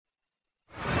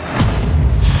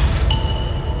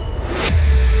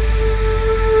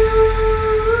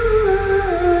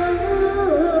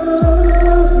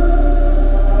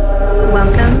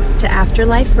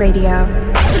Afterlife Radio.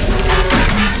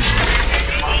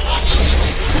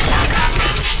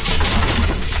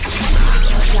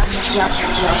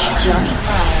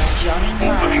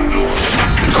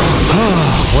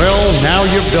 Well, now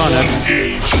you've done it.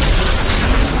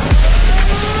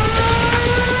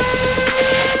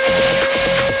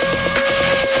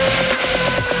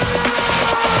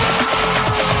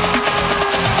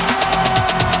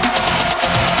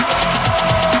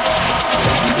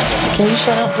 Can you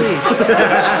shut up, please?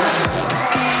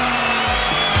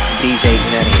 DJ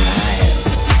Jonney live.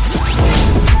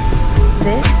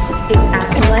 This is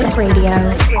Afterlife Radio.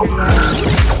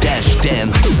 Dash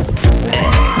Dance X.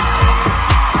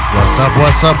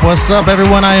 What's up,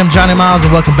 everyone? I am Jonney Miles,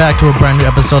 and welcome back to a brand new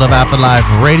episode of Afterlife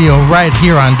Radio right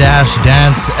here on Dash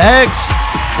Dance X.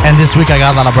 And this week I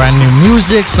got a lot of brand new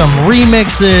music, some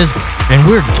remixes, and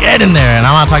we're getting there. And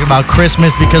I'm not talking about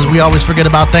Christmas because we always forget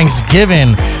about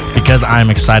Thanksgiving, because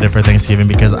I'm excited for Thanksgiving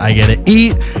because I get to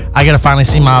eat. I get to finally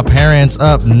see my parents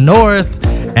up north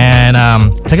and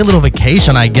take a little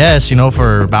vacation, I guess,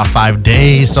 for about 5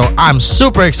 days. So I'm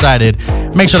super excited.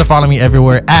 Make sure to follow me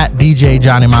everywhere at DJ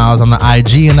Jonney Miles on the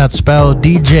IG, and that's spelled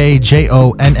DJ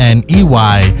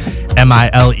JONNEYMILES.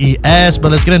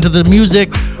 But let's get into the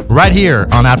music right here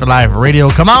on Afterlife Radio.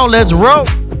 Come on, let's roll.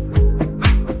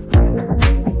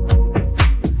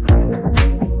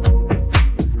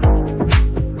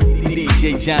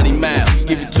 DJ Jonney Miles,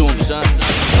 give it to him, son.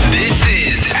 This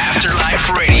is Afterlife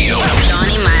Radio.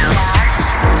 Jonney Miles.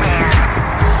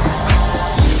 Dance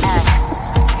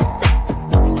X.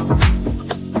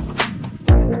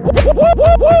 Oh,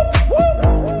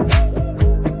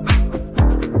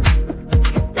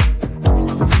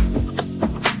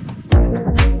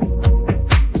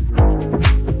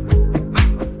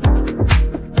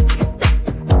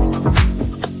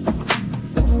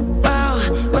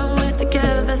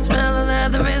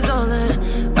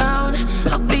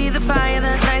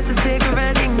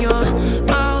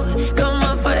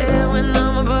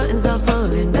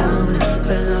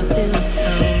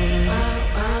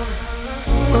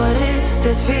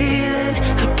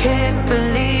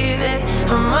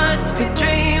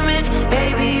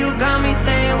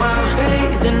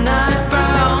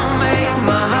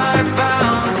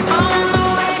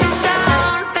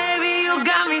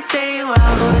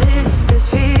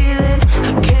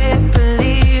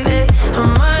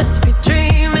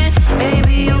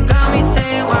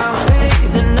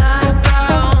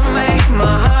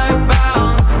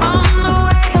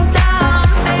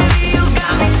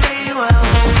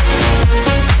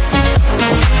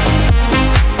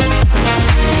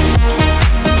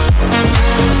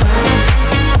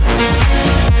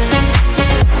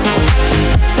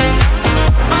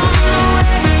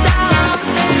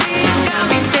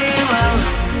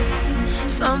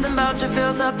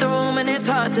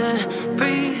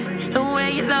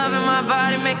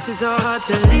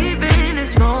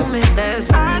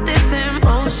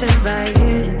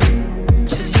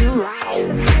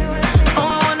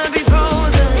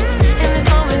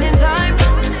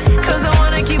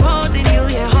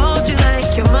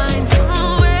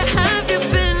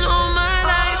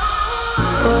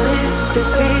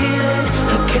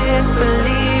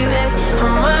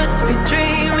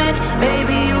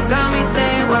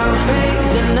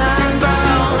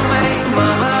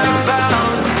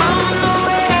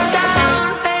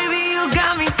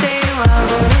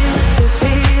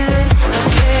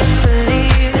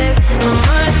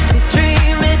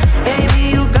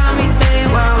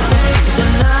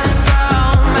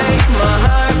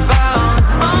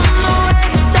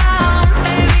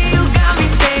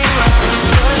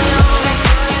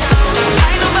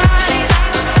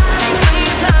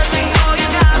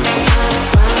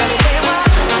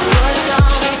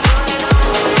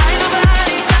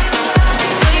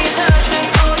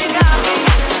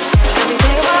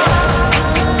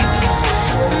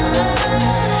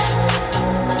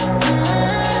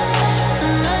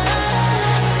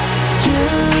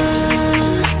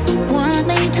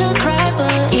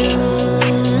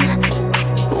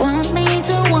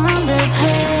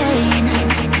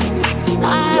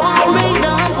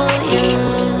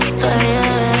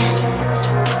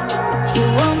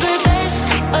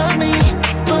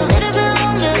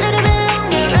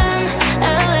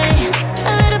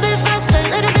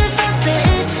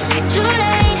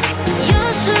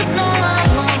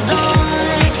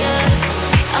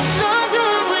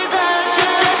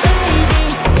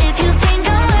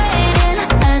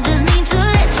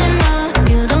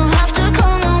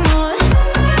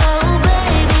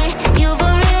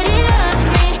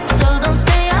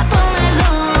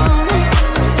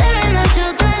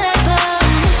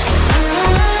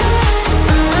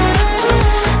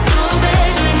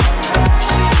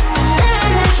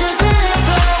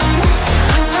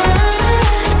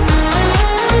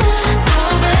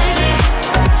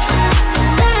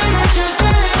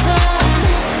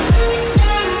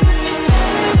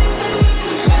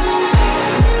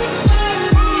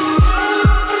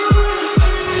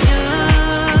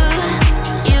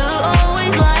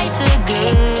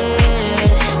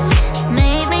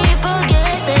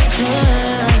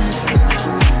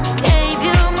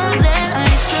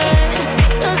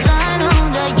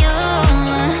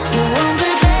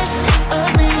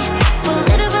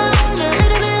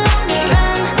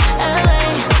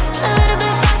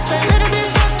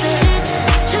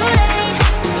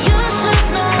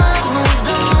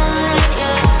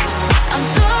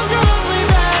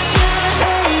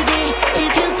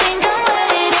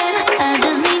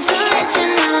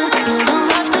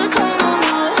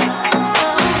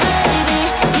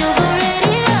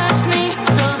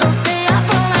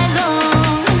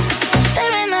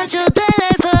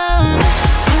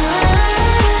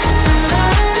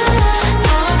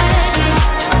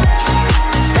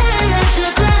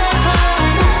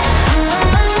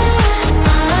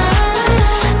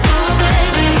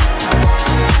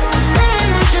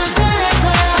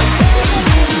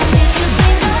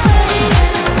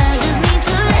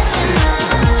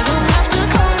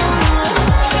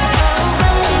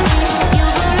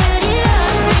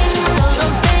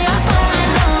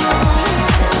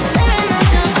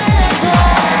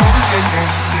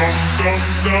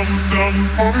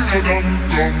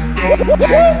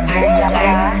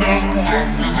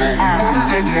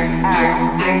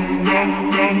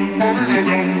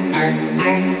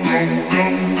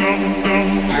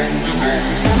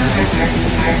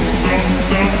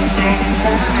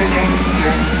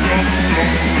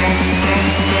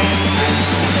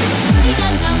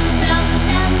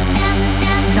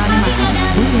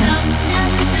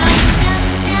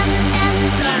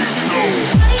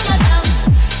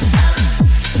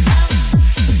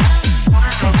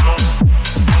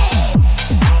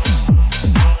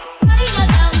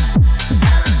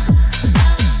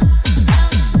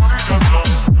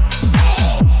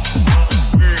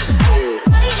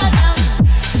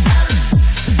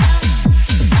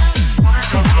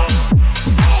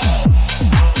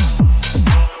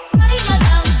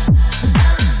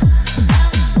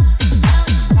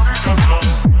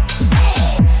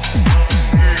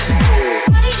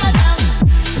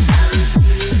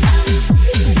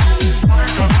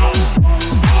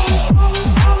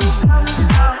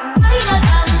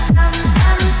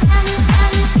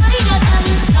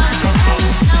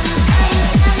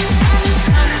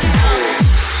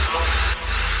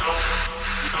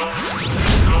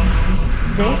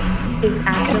 This is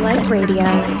Afterlife Radio.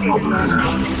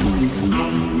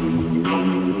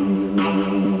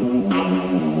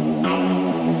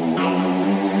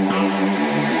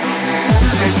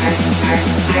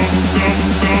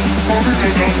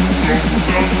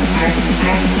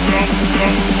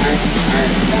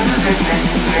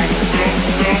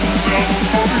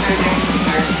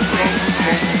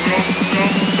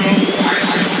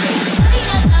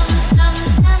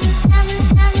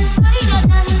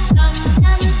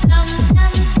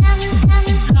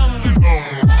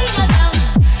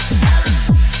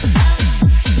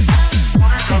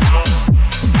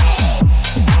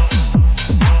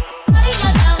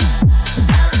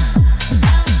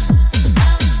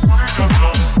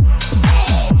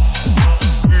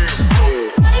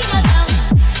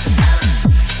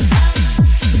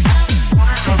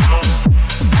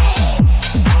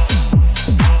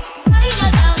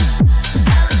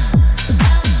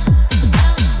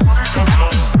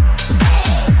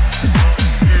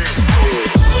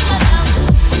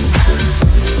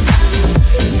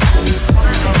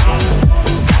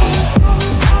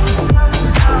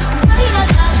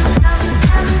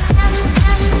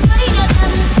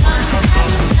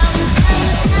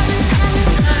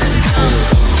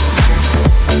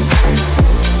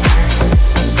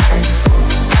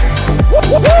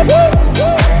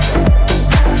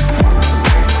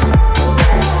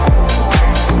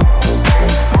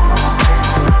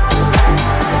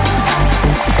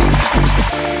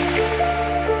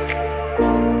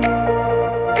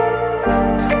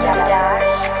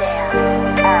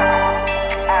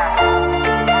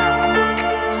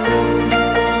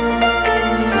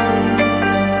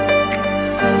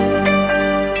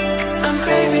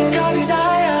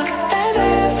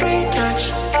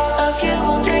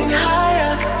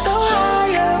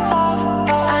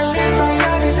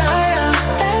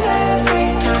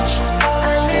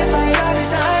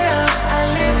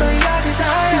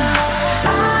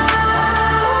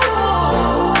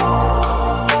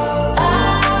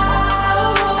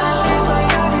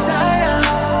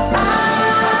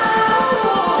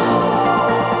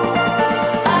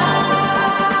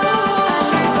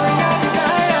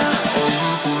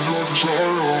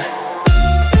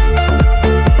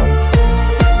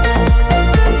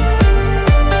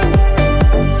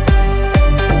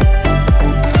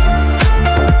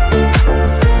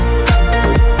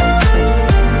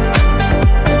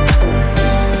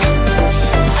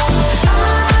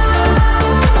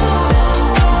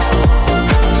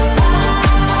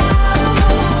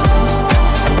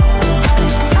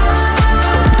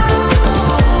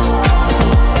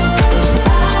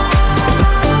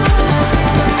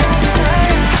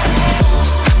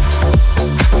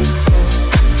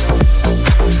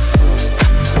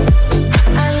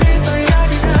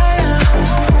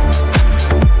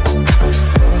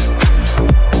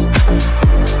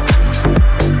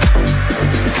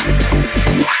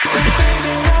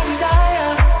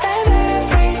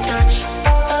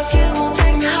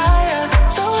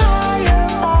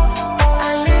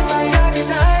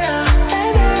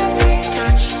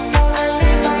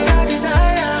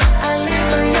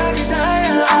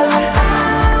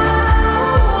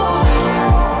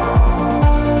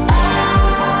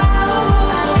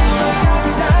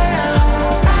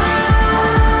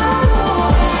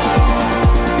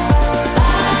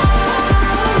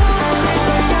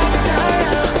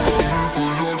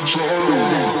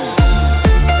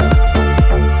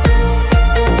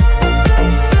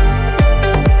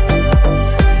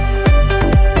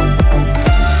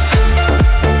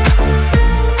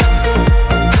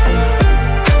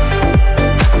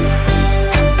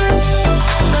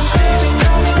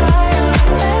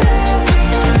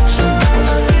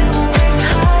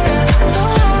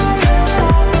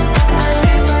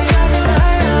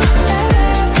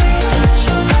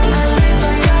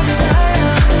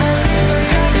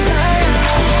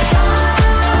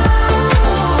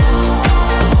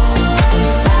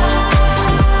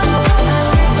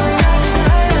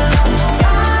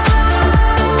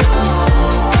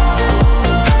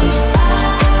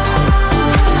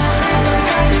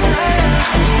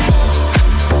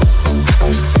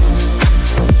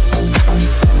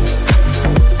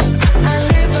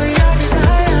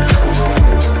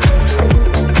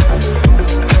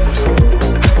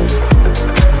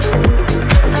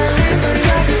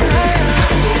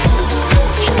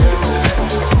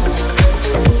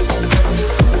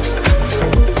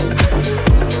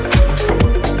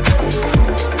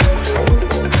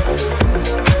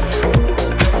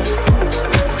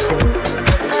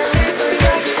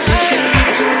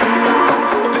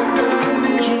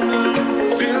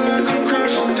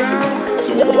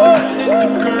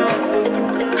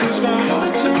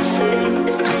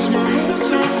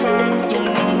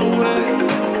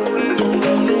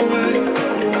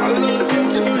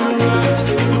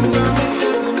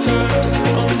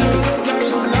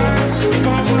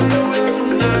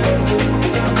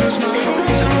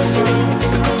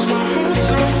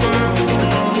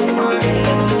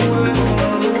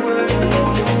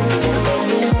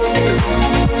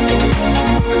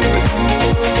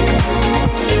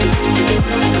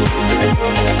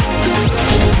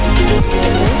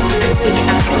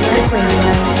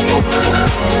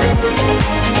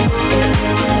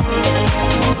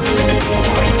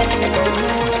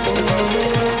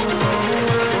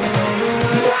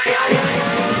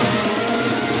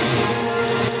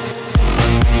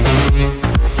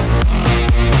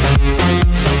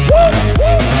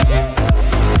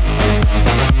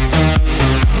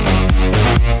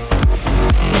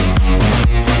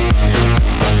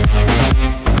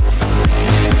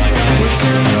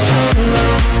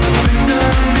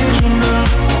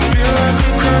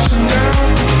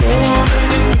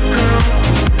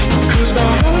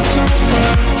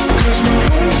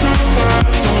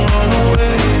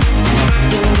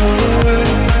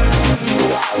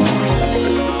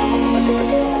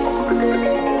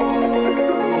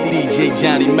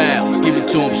 Jonney Miles, give it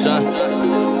to him, son.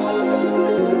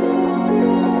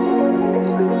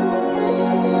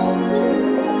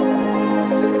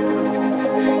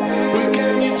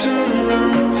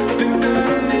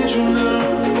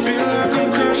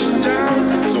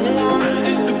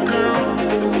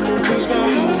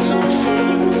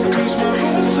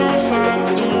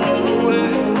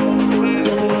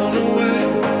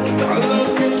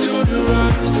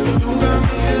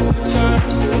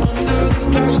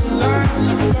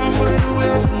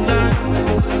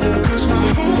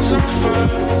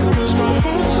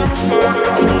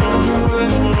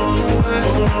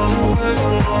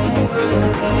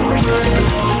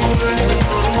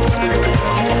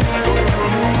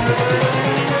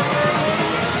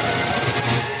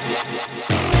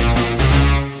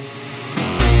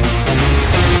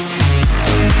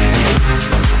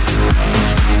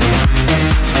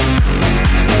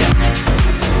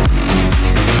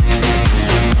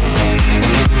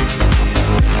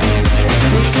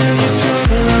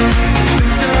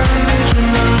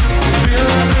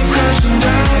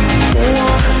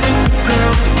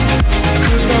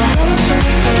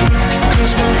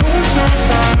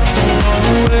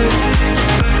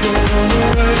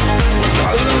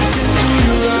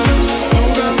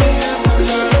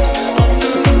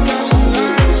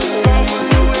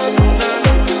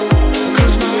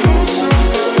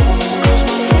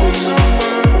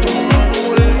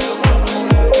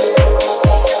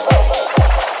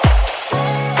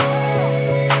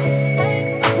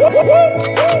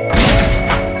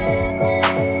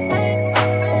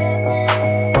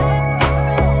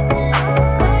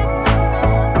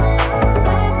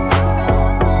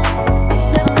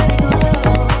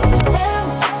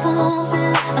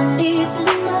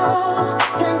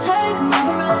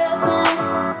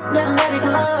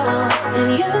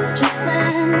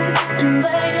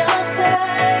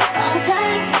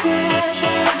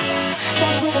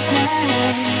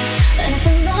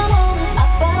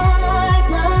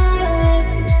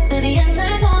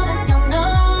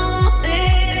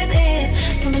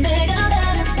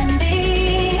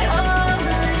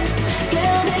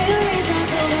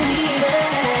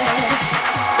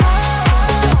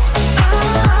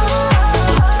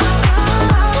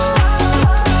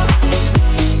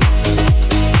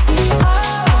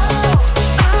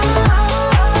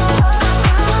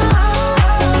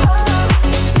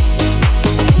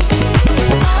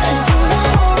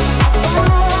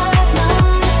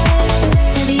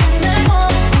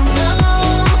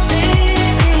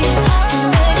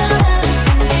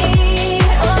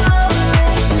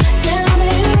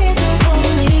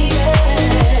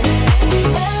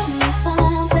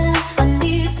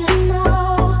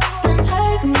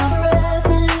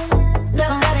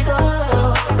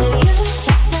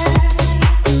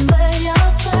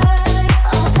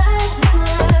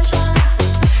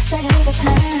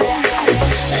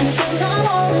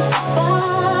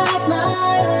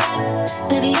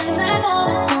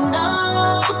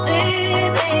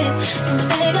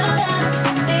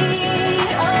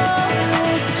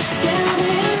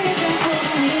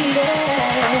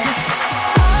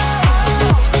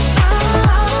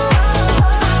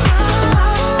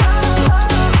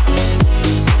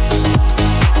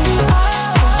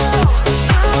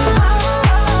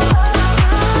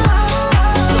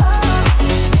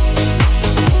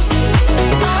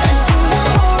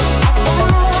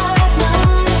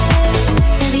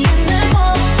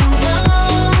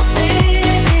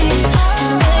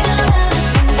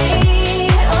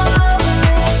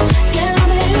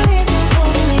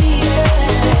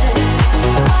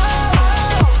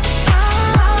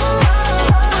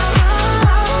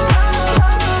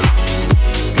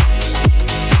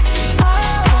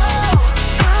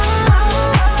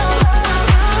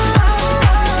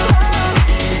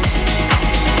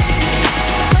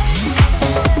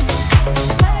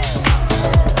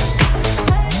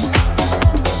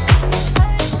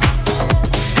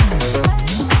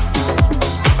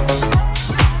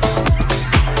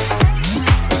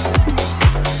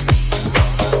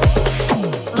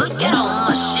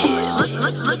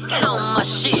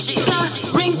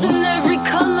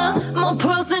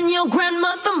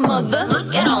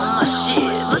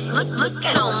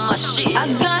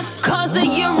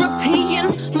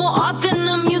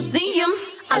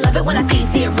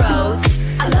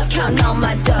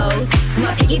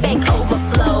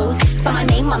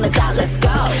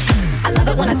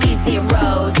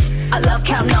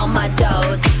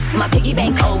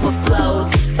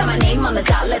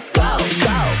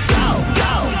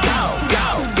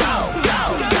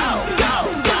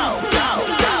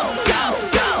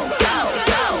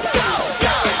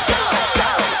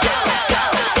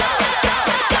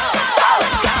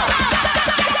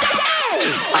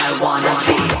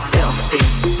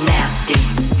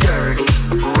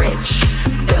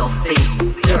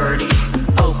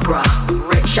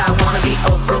 rich. I wanna be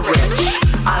Oprah rich.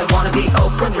 I wanna be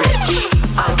Oprah rich.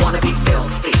 I wanna be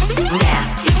filthy,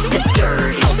 nasty,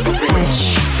 dirty, Oprah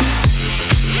rich.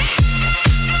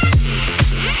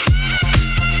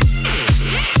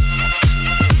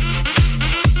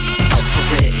 Oprah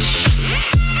rich.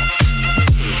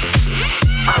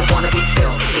 I wanna be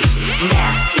filthy,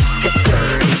 nasty,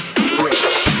 dirty, rich.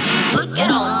 Look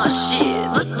at all my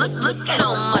shit. Look at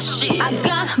all my shit. I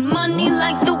got money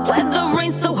like the weather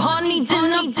ain't so hard. Need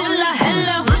dinner full of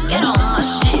hella. Look at all my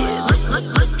shit.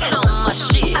 Look at all my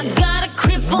shit. I got a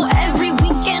crib for every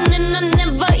weekend and I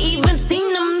never even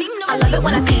seen them. I love it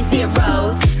when I see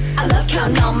zeros. I love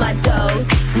counting all my doughs.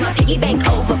 My piggy bank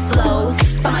overflows.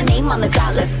 Saw my name on the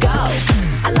dot, let's go.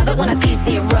 I love it when I see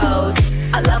zeros.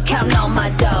 I love counting all my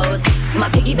doughs. My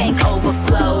piggy bank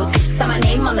overflows. Saw my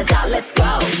name on the dot, let's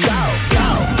go. Go, go,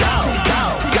 go, go,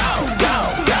 go, go,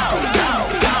 go, go,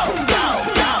 go, go,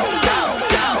 go,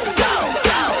 go, go, go,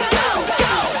 go, go,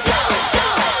 go,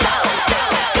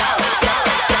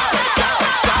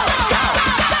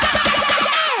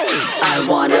 I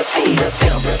wanna be the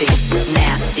filthy,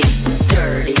 nasty,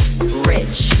 dirty,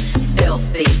 rich,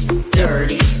 filthy,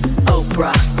 dirty,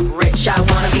 Oprah rich. I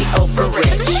wanna be Oprah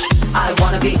rich. I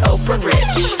wanna be Oprah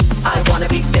rich. I wanna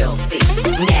be filthy,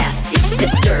 nasty,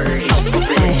 dirty, Oprah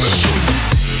rich.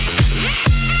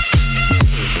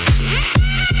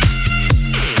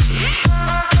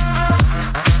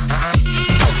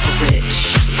 Oprah rich.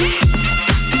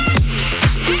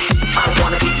 I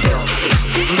wanna be filthy,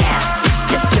 nasty,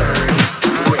 dirty,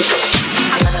 rich.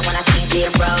 I love it when I see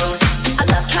zeros. I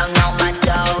love counting all my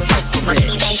doughs. My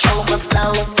piggy bank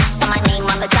overflows. Saw my name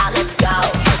on the dot, let's go.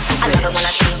 I love it when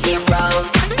I see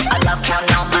zeros. I love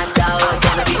counting all my doughs.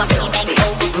 My piggy bank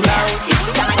overflows.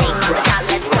 Saw my name on the dot,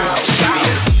 let's go. Go,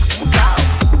 go.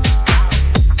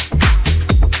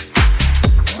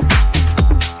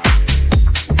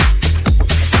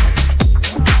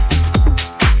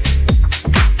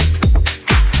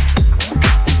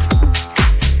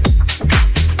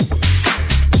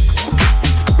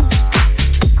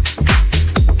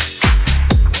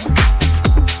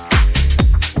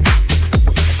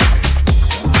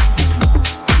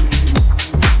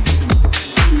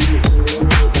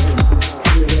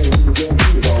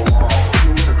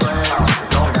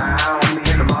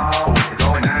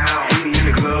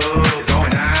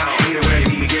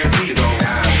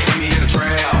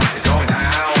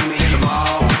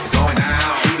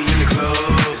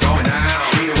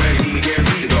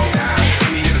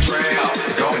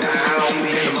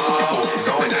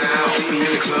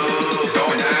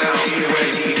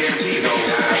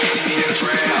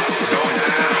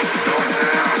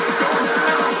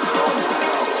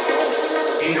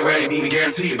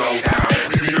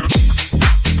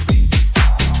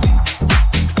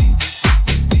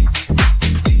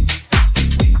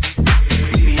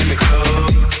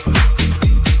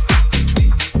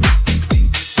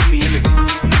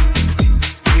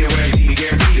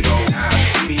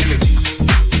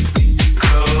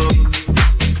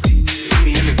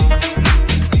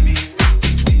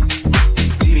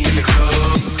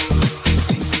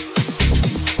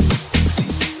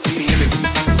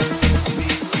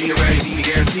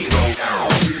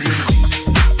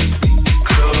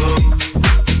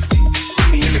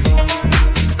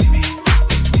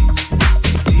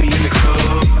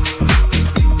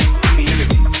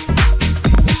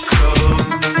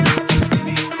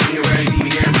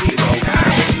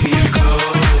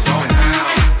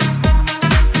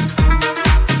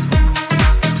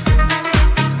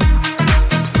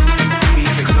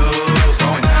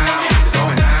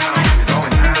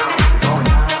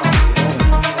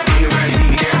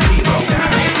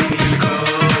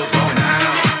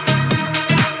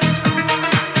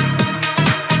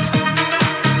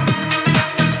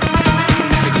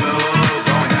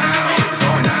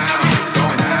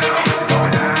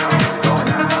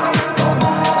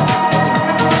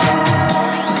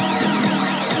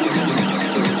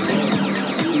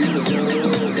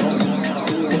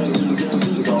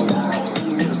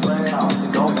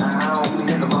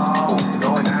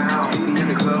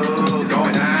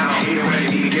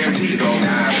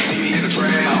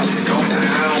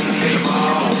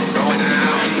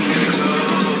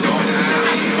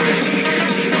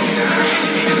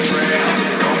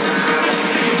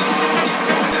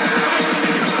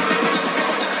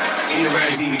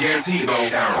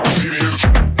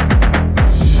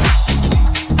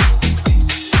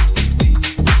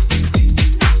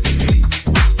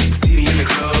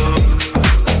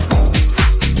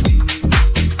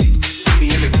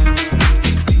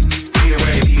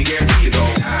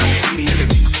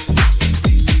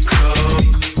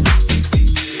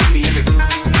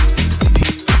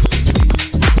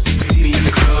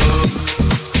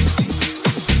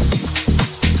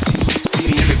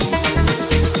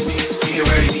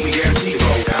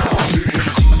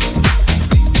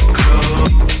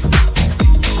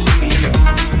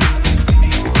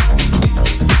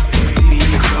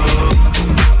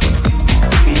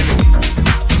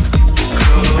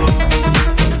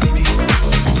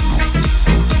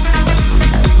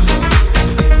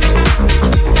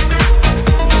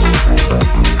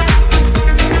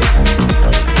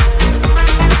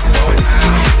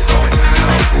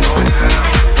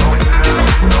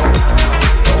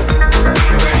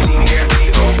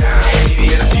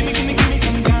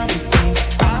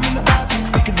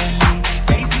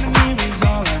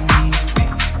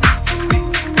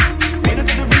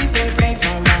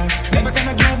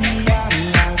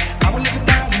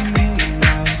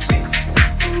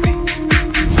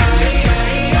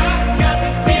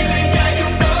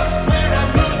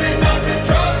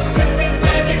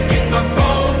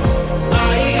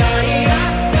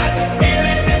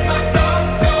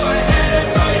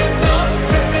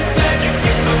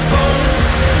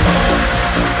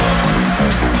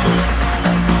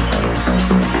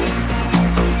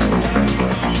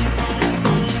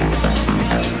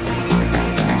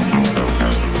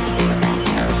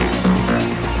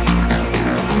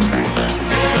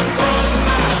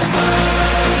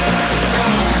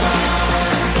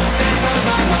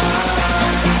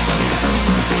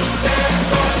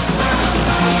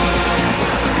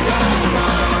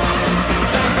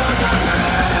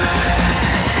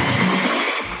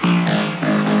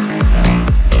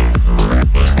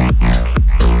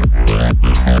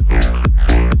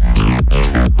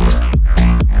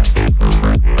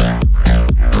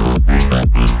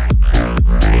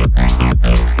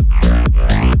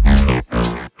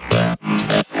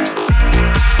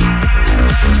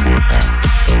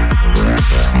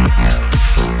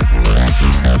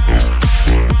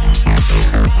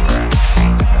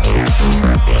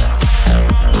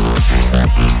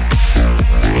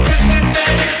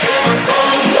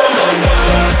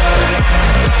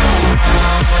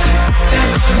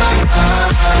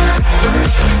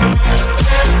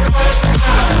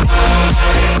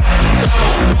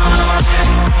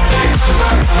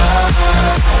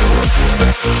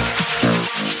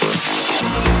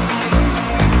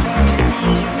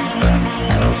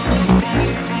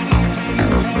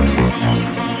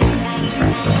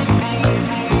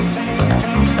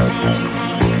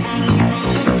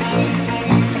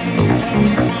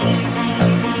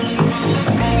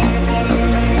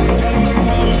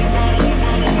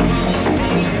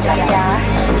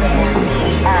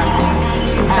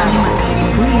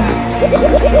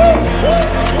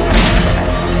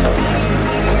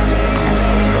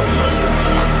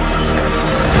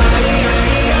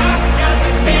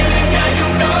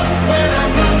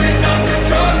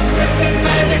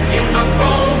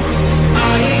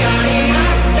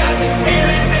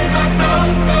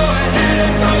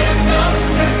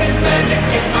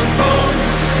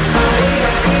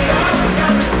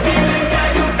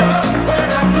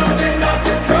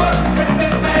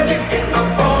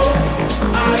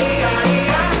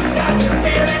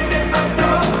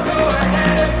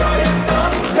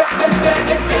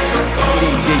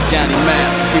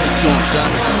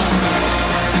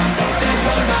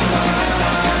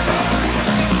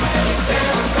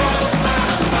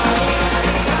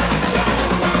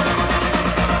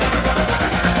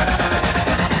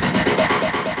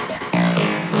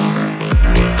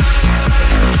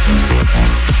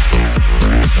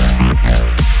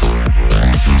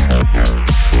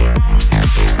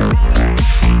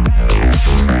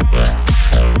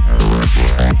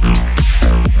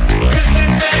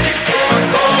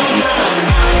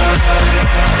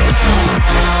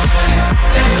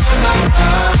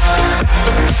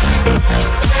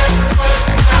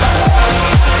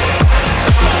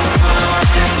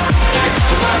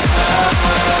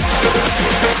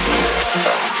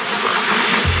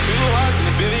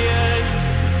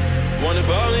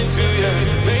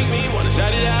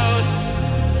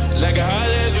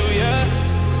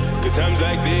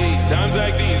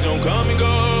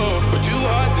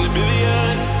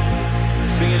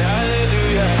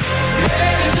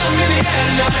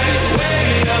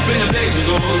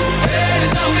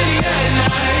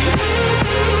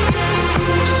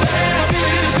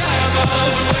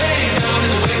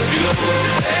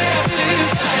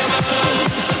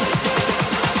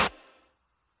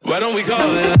 Why don't we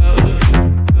call it love?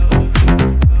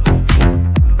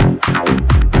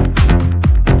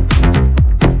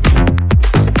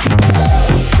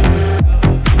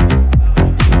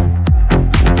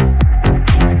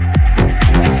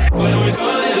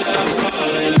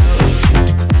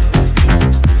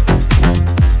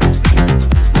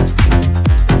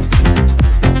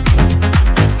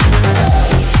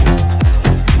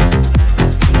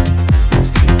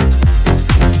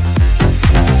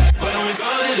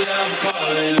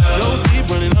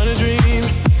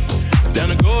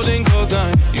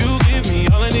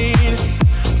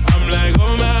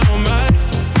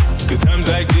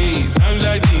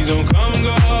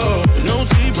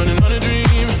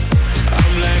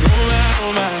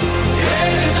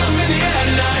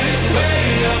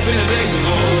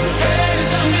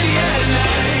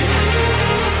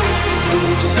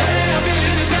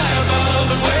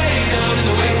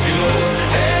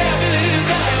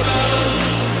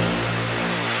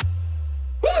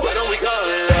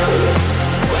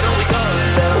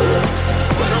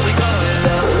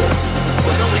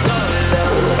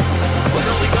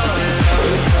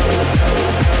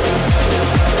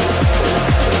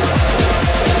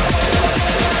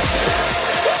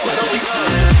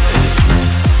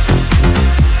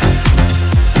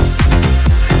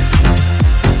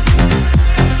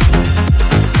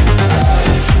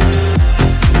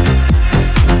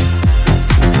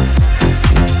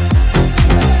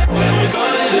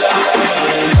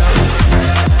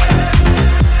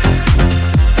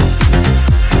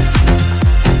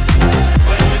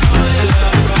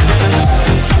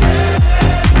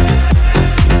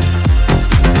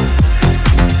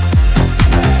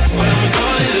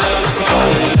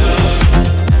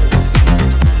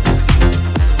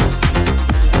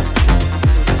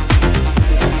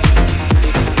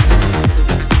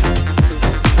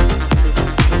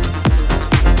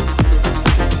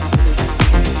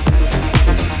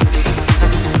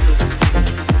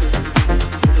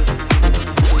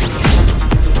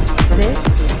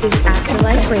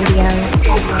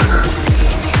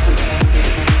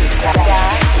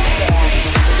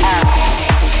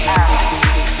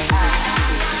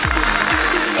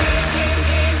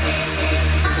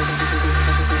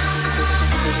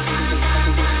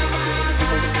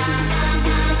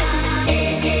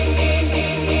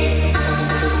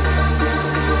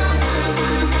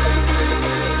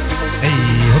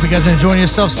 You guys are enjoying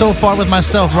yourself so far with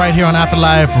myself right here on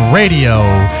Afterlife Radio.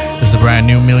 This is the brand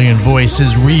new Million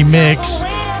Voices remix.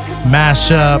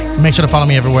 mashup. Make sure to follow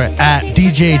me everywhere at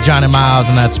DJ Jonney Miles,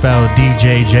 and that's spelled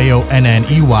DJ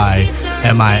JONNEYMILES.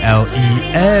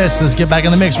 Let's get back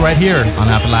in the mix right here on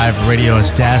Afterlife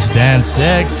Radio's Dash Dance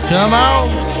X. Come on.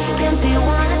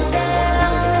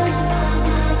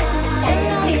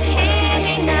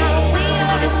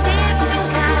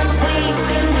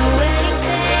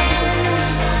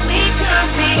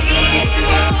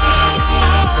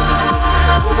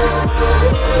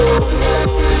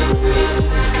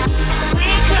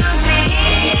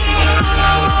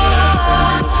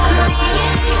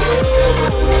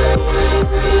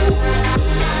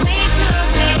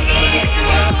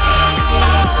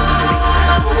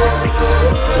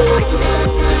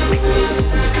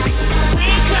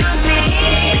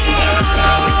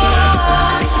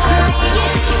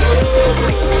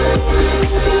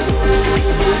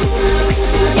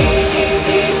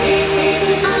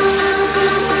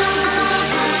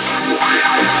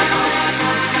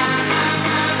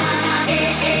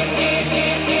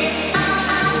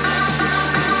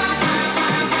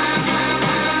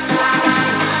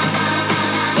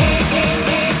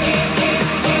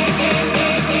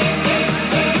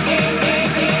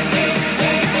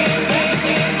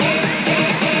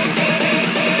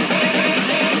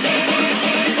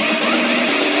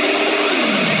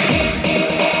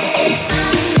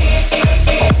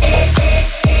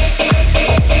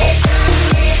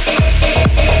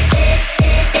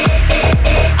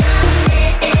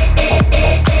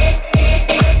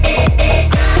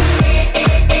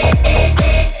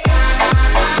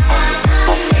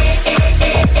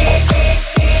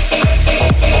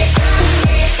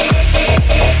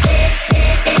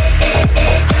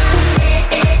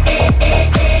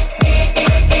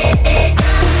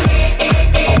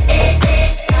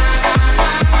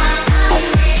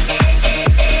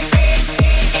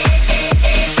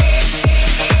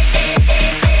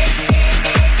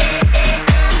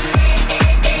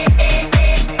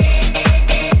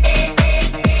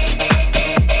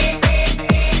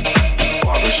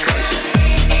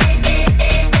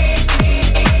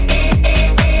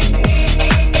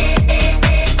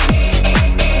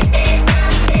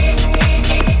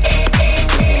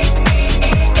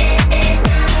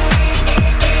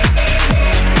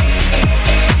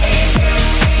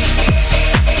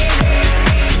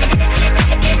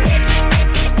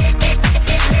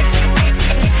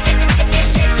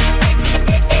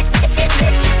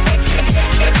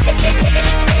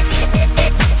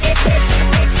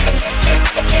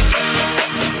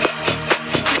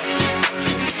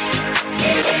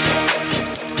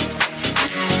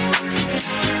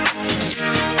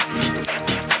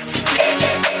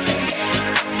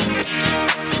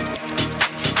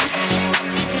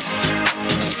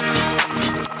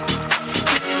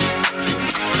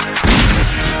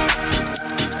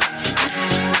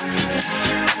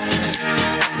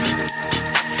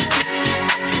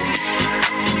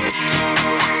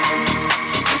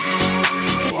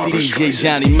 DJ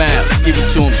Jonney Miles, give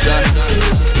it to him, son.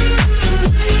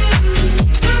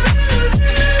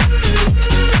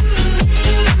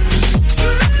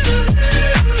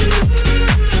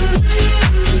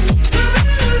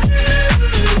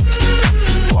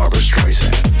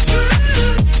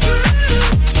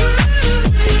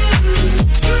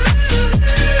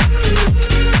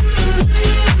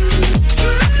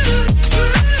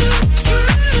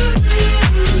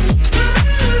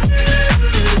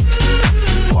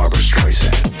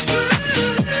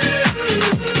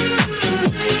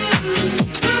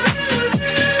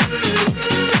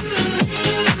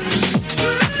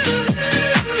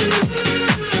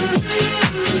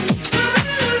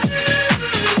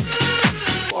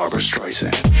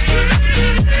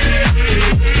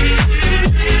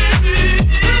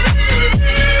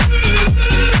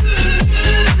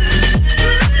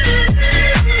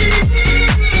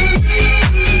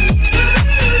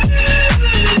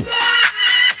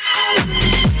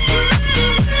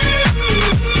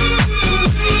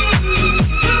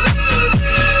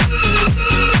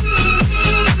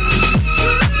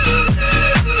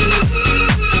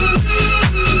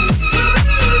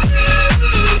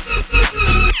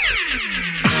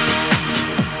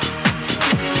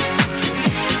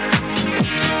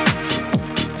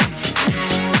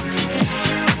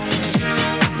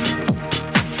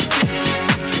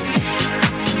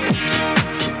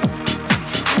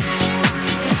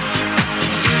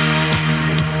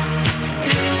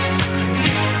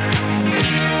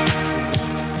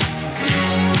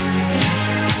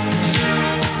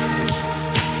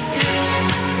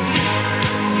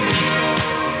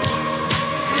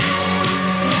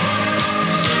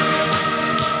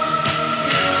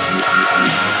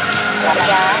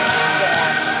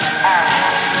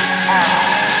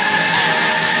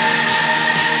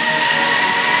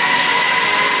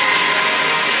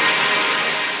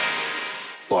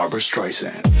 Barbra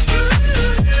Streisand.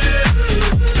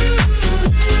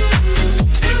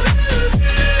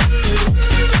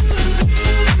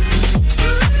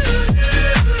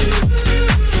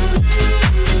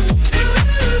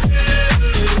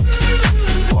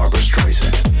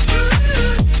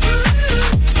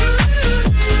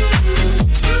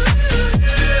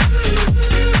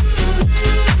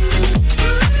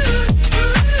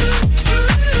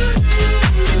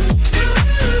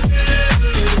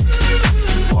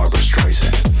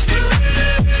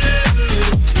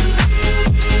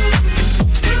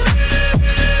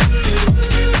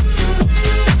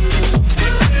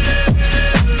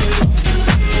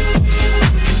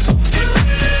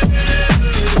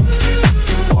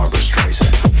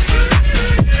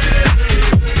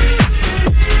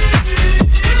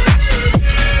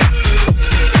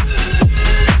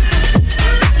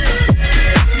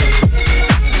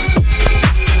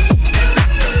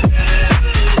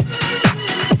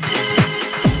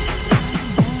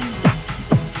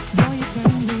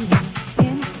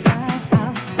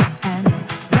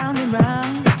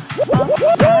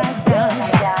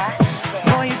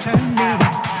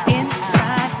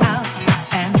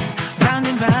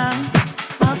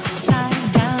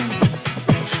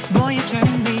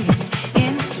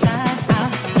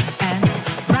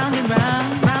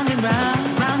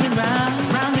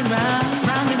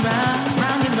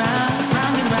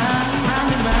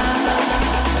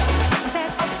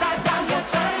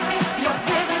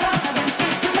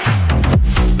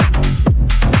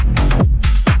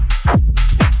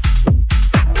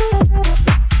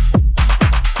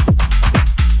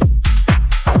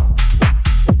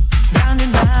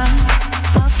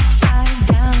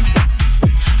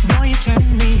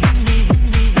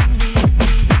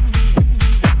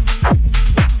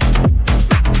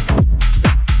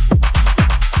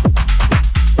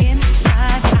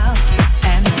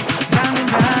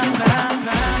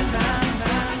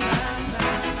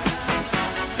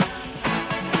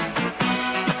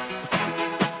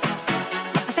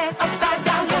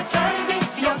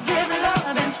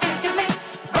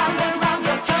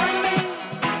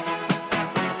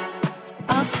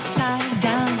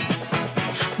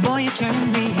 Boy, you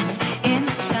turn me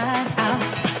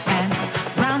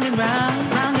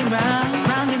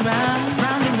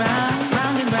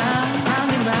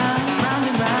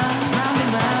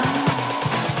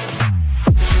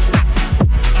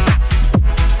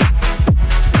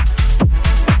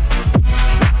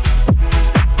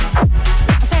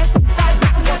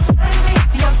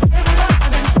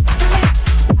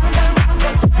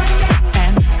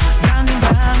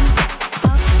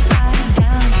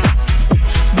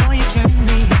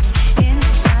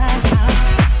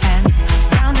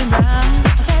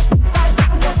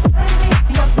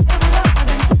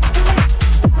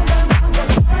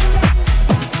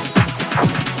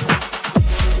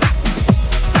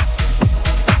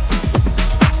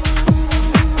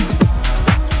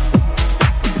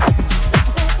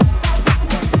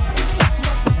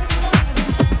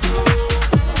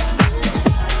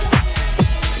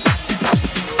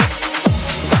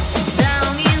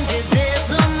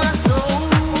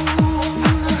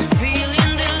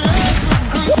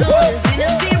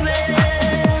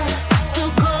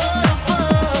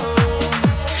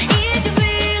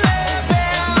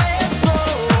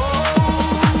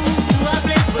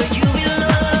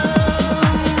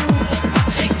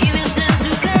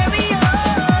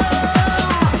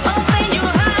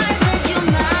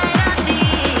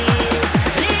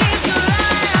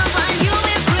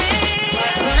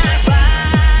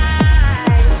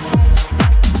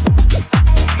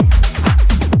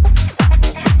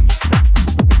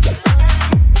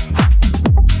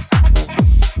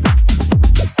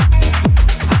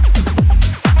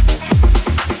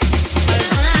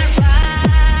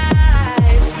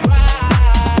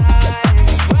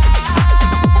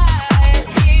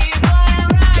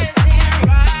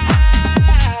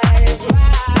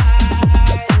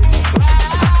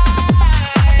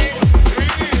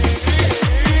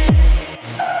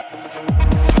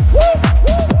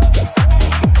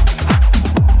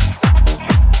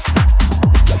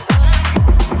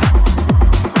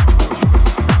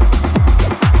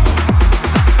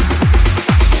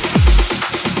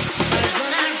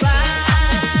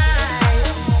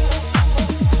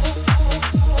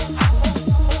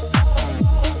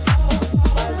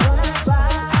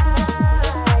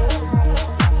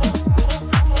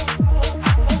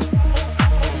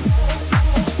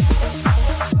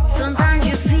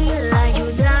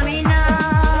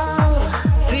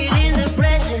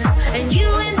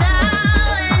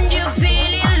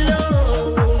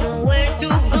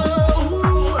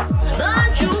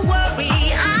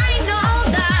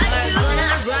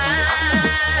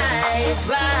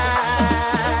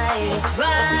rise,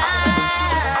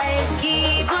 rise,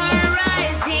 keep on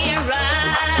rising,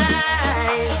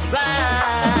 rise,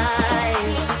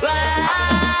 rise, rise.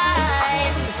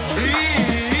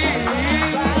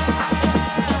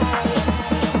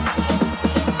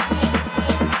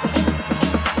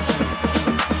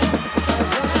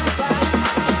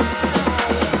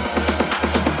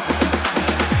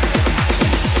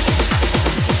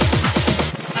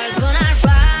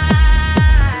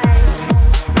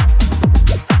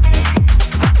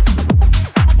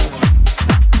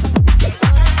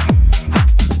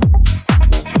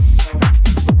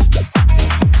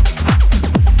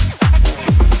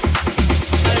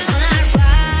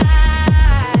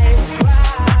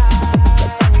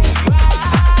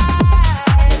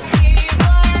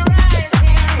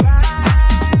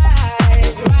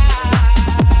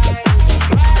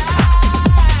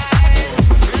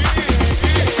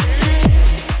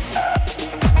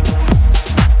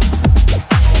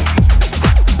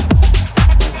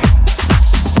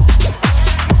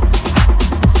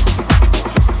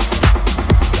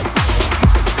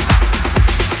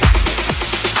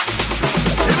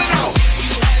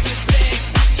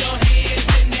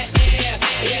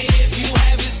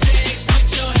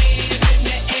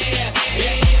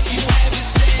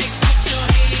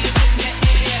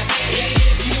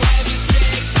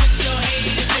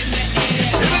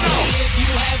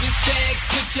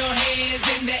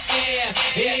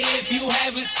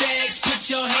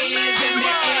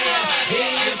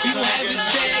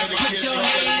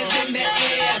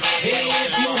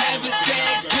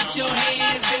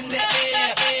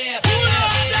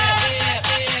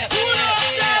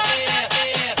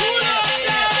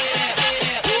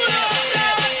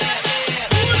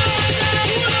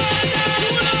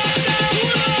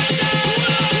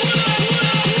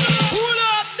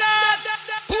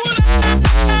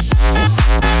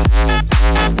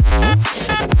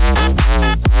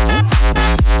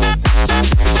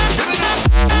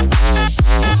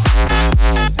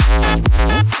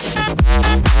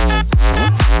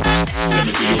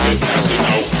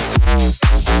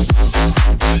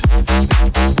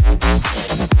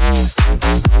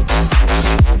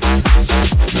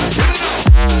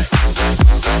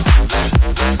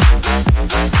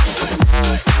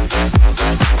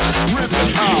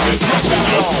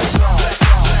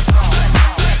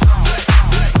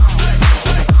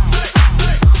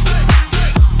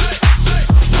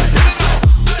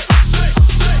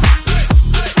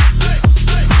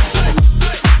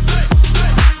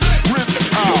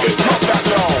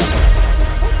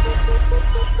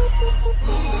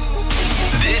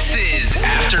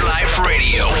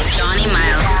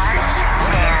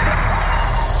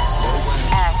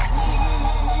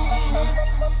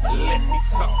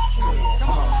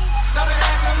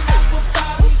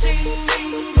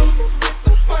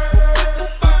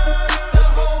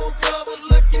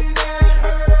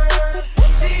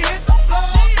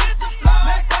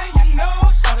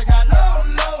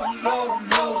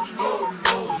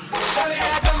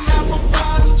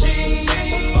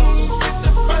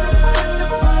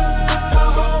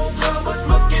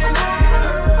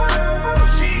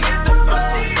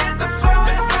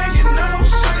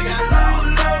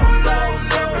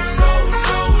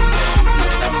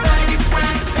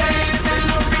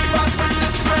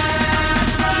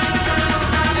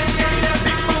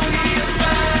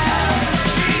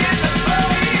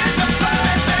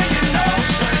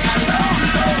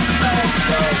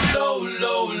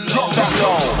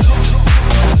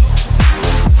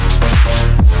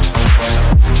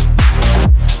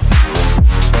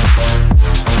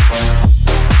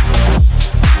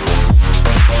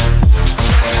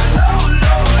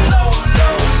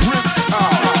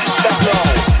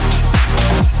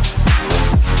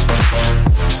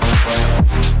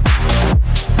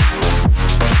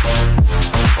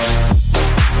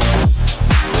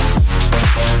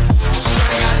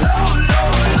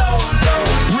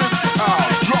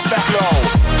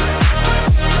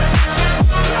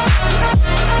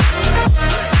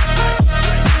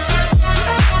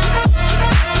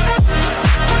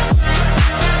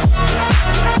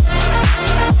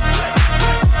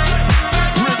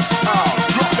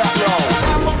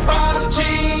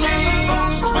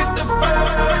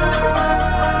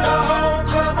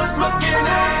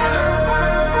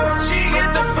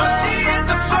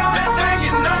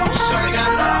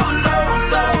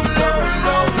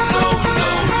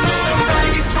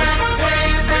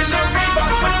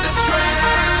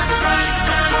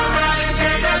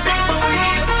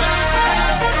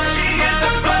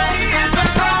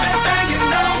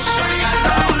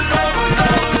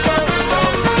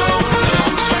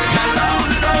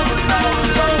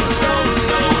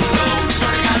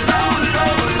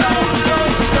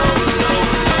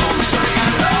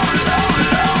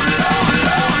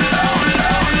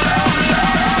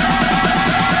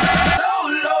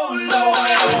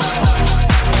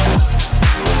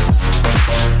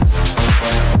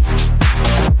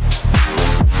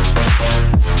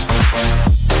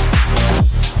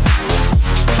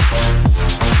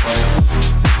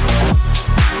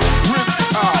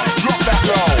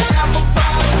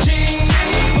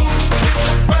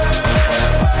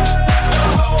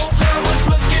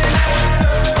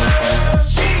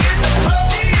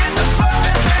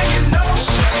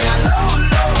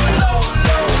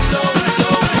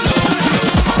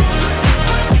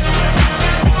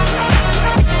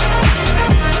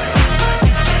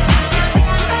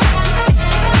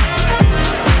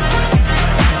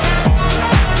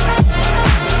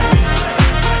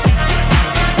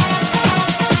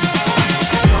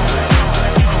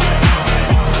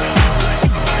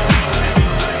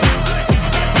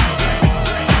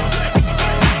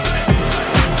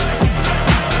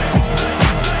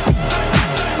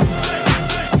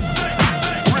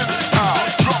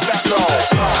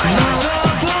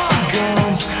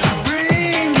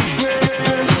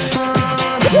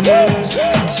 lose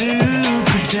and to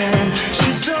pretend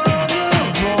she's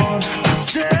overboard,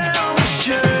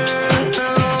 self-assured.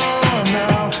 No,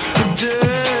 no, a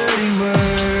dirty word.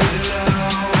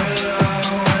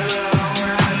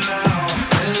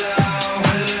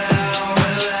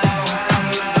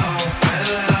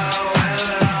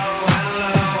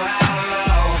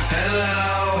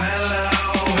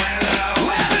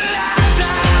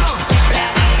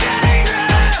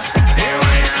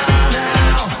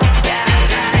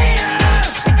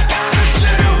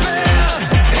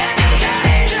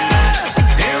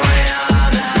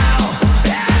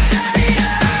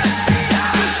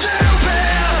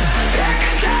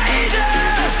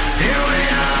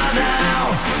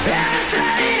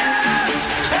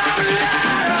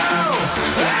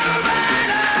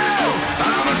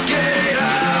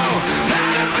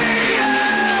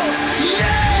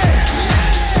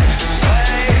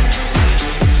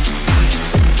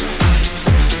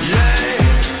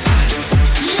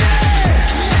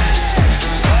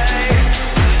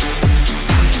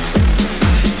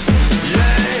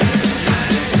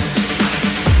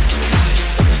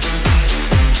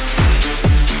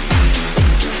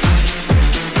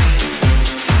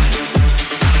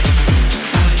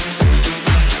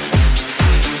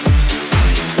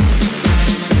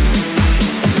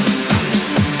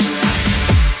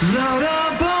 Load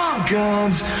up on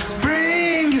guns,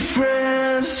 bring your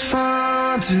friends. It's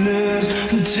fun to lose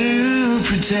and to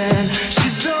pretend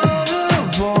she's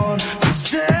overboard,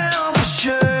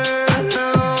 self-assured.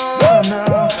 No, no,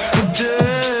 a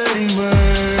dirty word.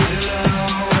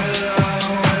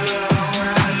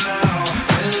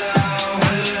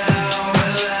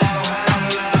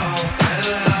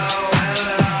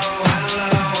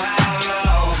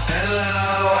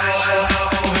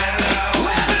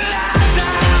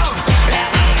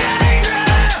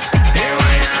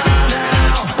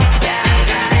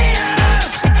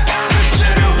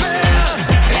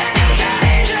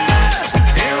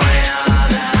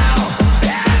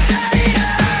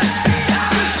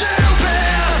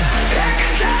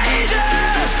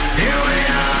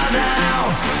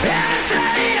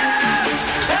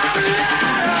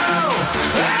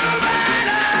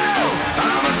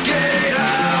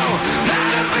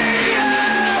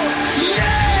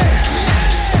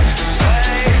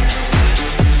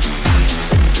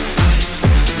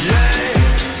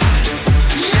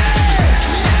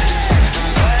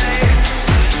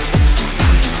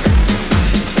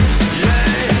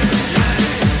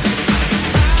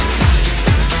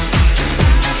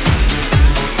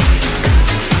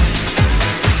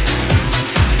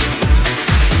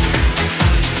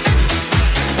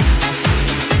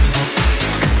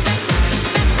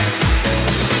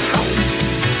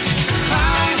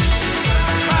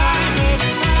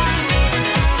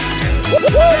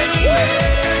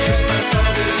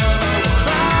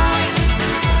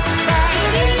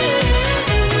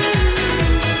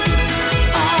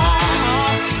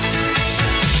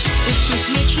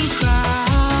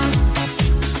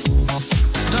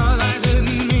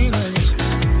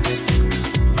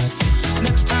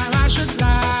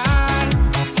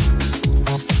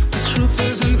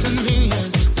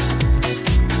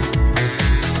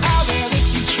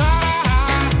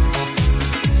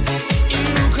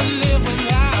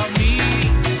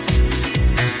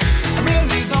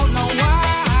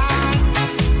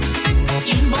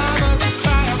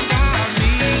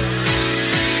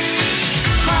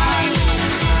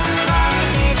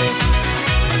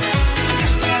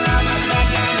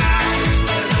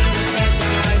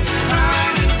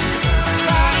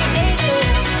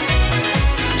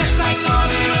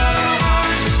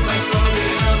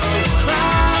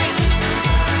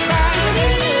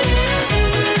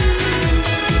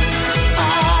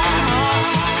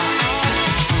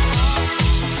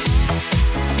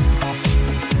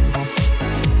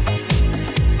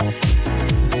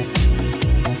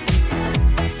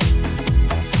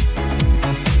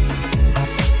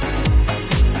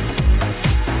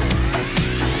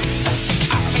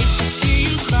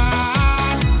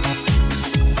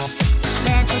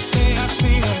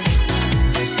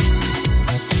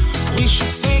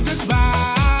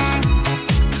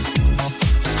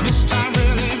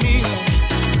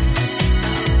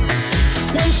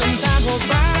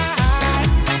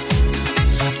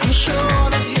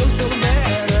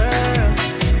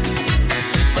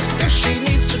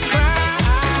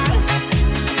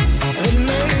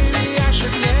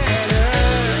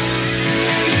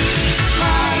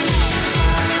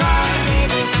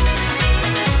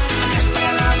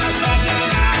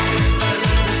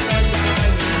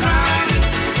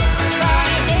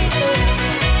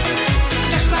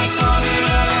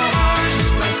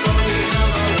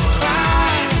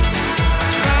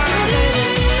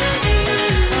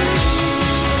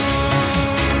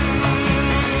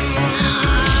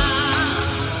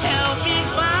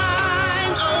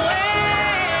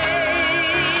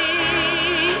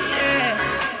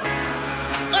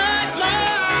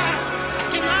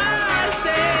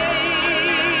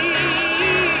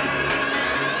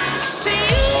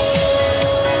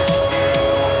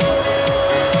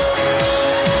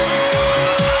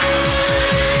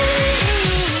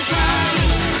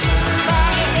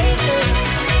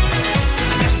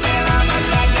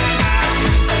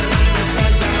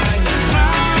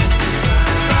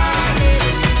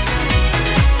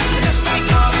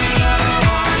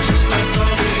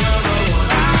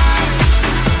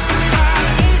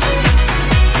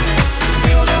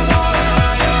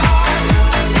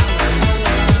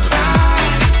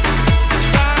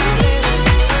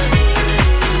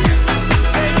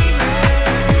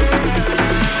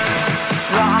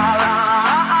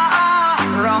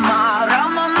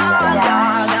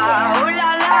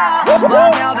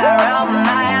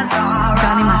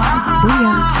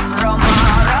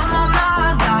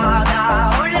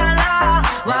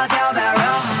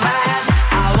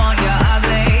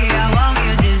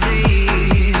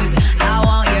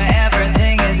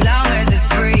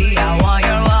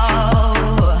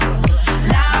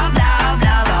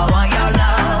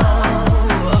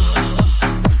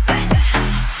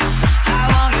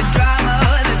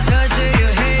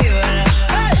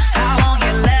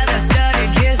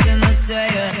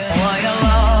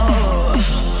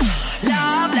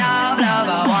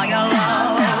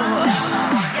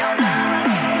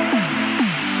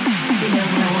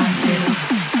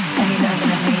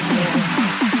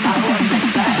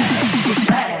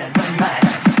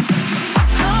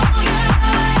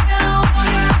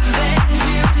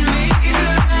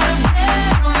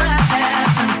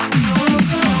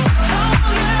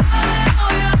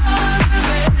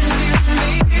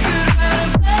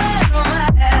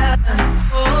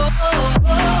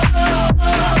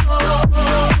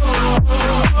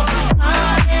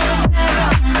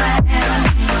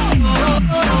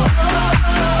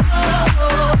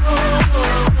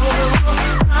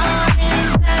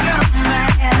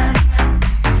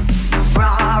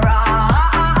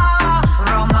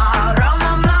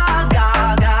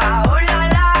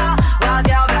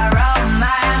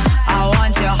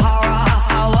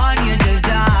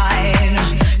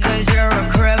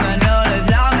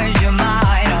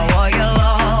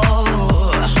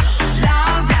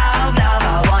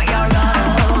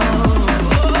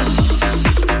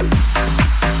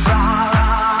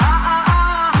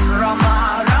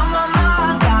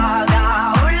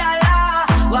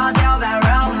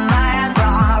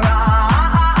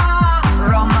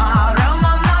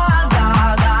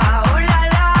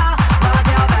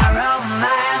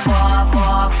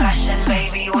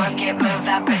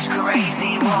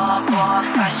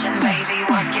 fashion, baby,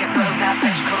 work it, move that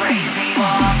bitch crazy.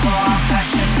 More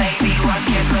fashion, baby, work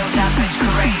it, move that bitch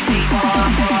crazy. More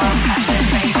fashion,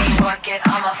 baby, work it,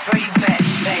 I'm a free bitch,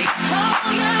 baby.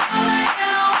 Oh, yeah, oh,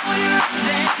 yeah,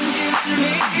 then you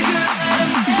need to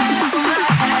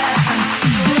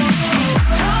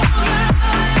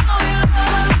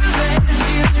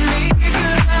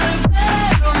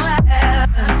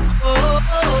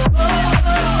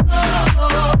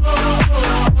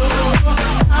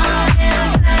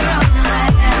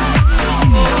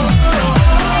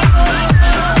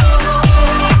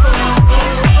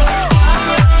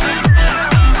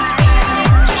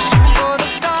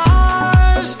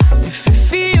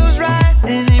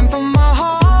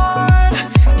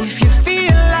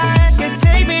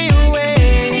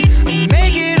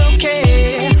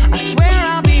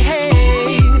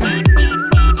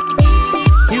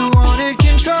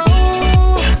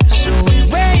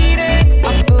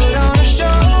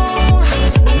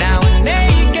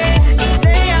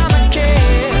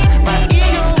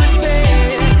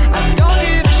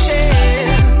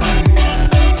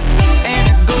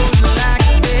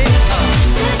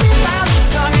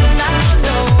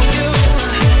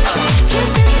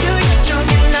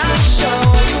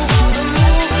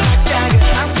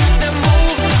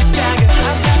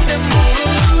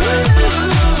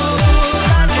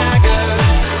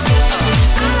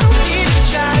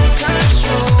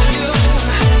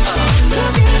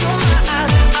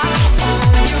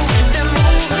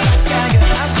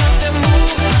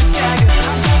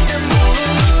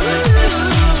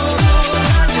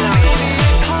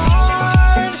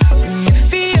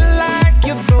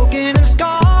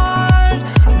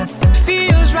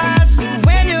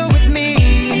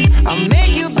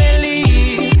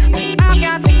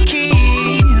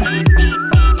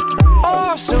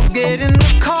get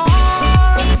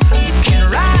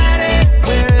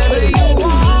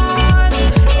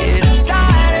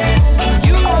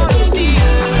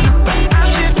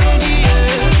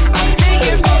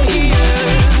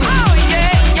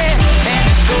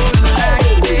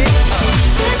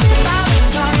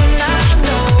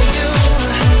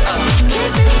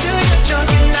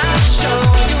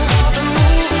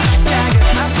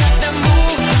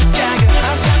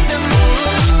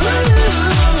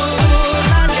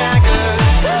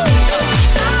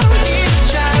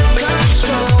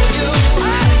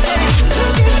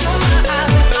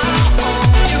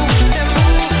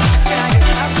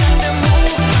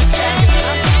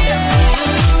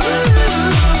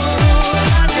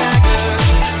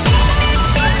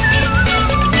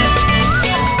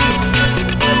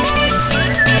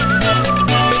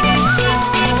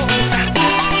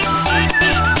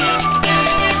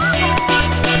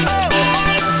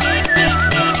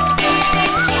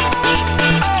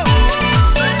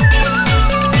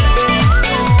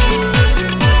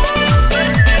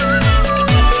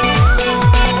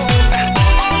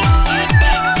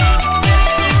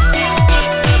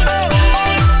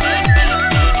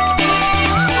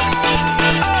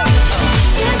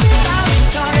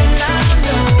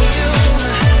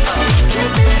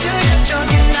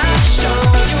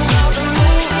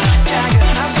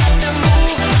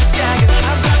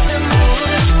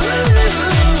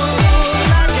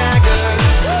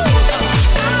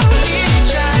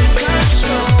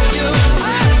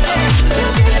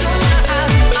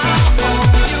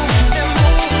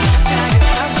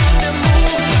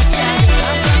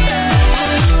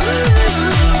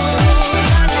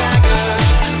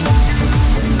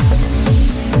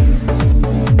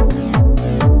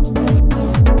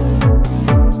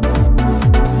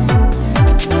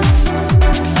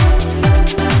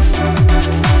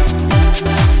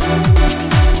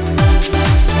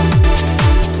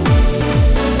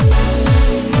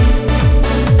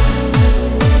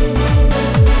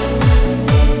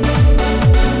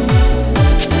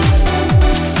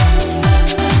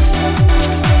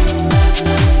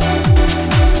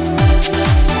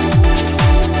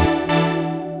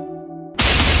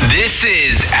This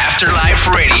is Afterlife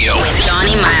Radio with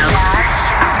Jonney Miles.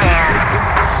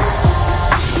 Dance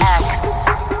X.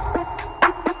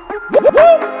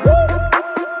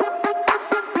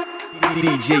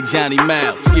 DJ Jonney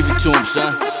Miles, give it to him,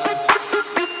 son.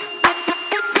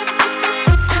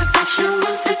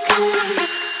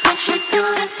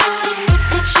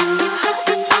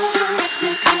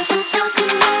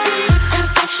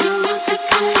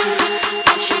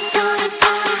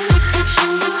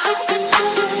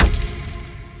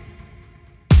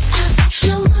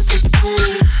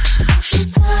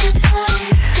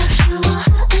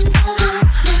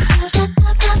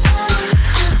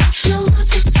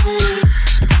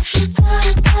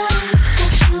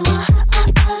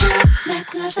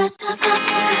 Cause I talk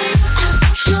about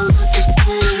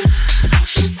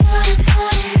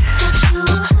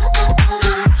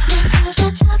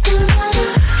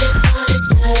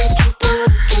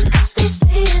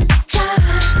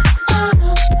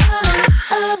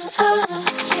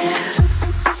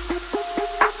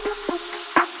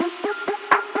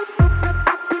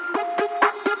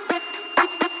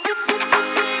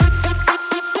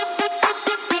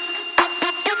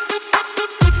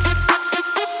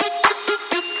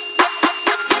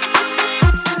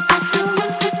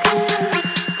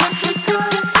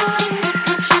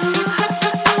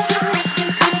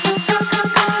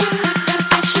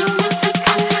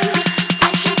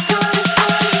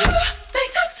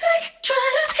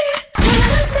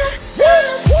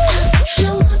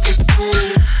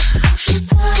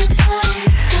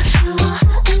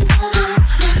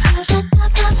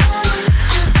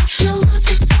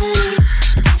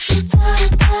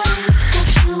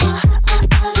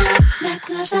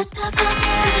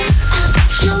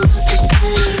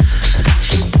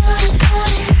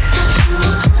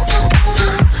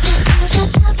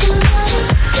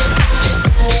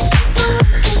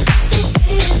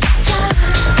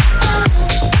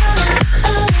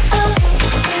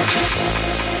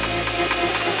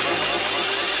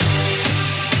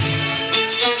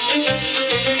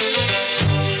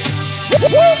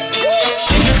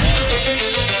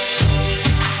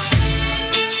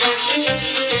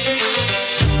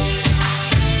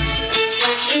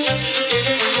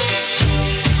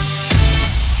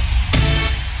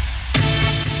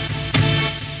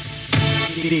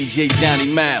DJ Jonney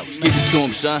Miles. Give it to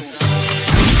him, son.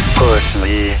 Push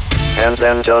me, and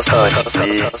then just touch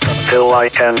me, till I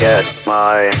can get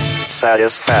my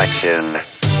satisfaction.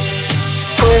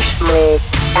 Push me,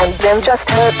 and then just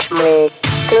touch me,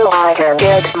 till I can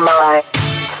get my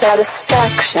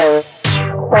satisfaction.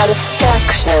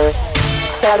 Satisfaction.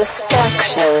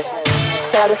 Satisfaction.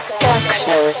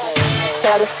 Satisfaction.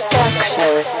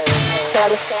 Satisfaction.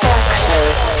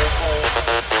 Satisfaction.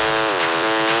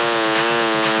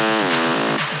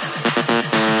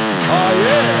 Oh,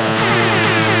 yeah.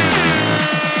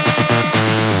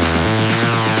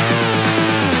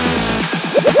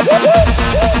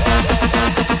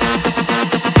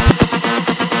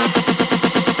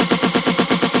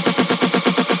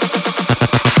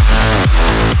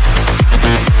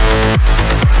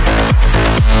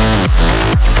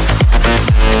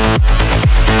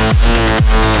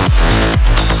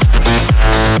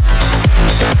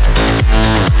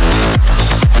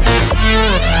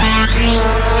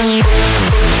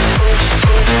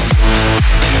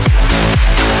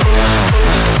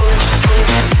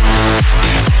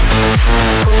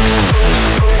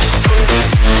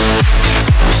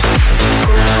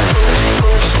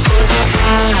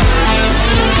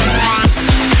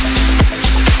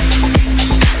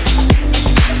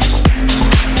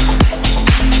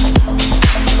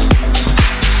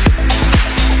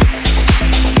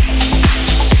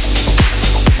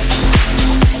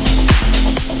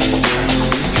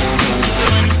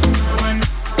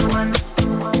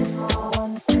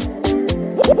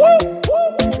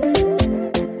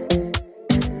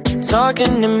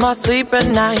 Talking in my sleep at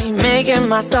night, making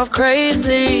myself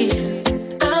crazy.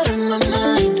 Out of my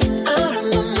mind, out of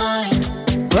my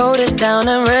mind. Wrote it down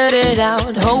and read it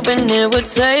out, hoping it would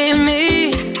save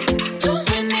me. Too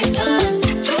many times,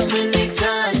 too many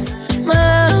times.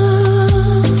 My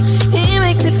love, he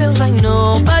makes it feel like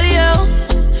nobody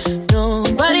else,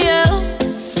 nobody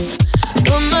else.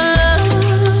 But my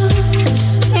love,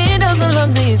 he doesn't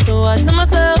love me, so I tell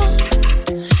myself,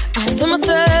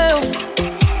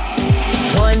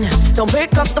 don't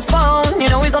pick up the phone, you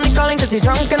know he's only calling cause he's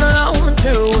drunk and alone.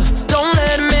 2, don't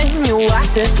let him in, you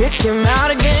have to kick him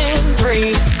out again.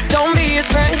 3, don't be his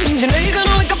friend, you know you're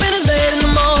gonna wake up in his bed in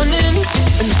the morning.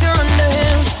 And if you're under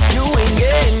him, you ain't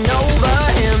getting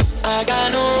over him. I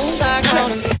got no rules, I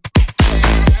count him.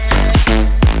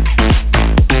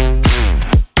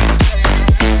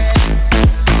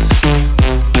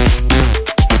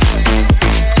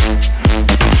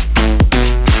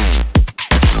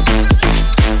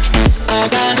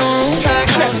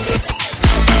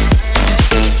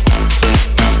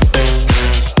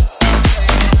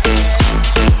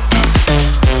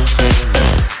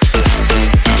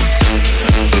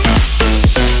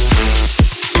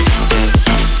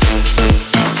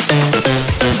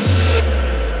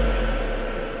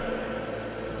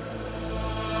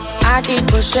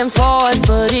 Pushing forwards,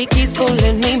 but he keeps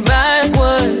pulling me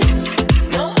backwards.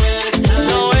 Nowhere to turn,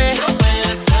 nowhere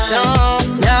to turn. No,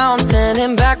 now I'm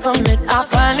standing back from it. I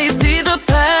finally see the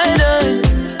pattern.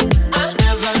 I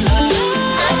never loved.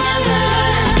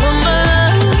 But my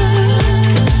love,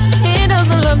 he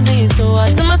doesn't love me, so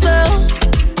I tell myself,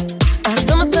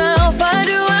 I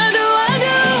do.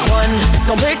 1,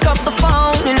 don't pick up the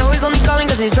phone, you know he's only calling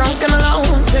cause he's drunk and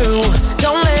alone. 2,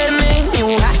 don't let him in, you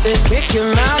have to kick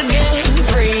him out again.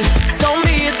 3, don't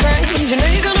be his friend, you know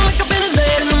you're gonna wake up in his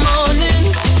bed in the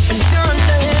morning. And if you're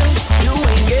under him, you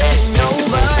ain't getting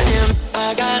over him.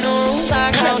 I got no rules,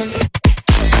 I count him.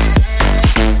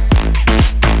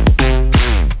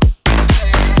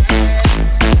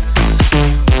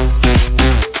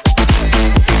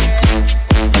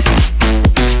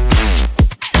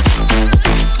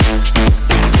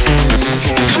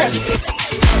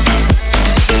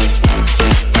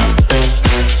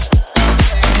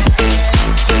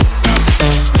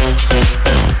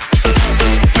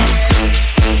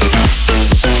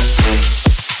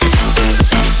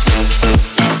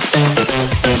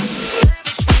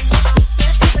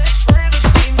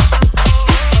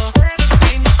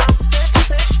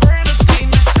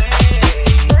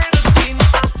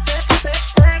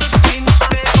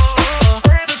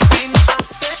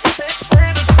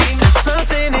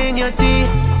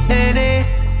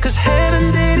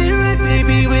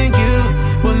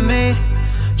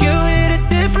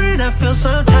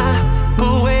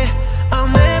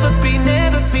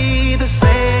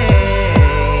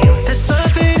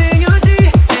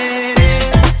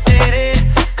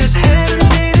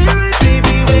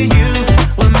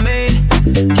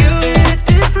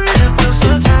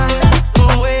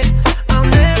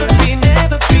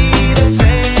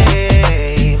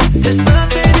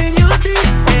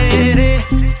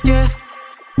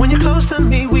 When you're close to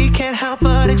me, we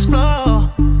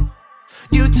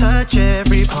touch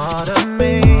every part of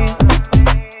me.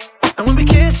 And when we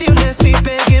kiss, you left me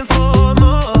begging for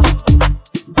more.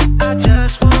 I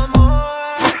just want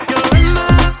more. You're in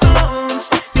my bones,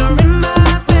 you're in my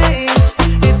veins.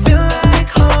 It feels like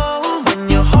home when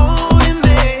you're holding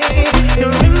me.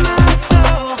 You're in my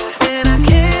soul, and I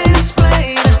can't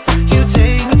explain. You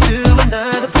take me to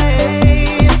another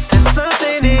place. There's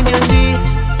something in your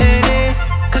DNA,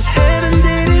 'cause heaven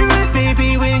did it right, baby,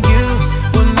 when you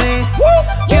were made.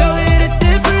 You hit it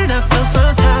different, I feel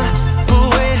some type of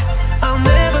way. I'll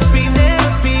never be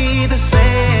the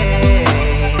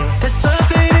same. There's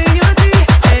something in your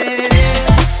DNA,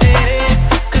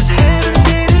 'cause heaven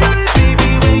did it right,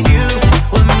 baby, when you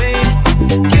were made.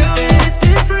 You hit it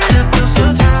different, I feel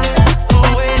some type of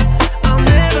way. I'll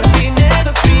never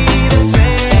be the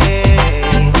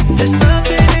same. There's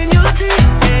something in your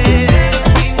DNA.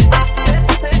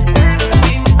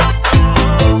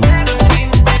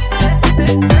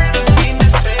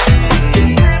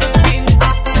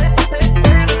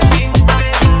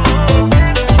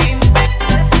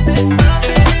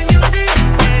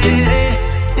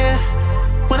 Yeah.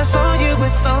 When I saw you,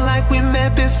 it felt like we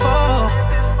met before.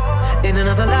 In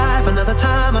another life, another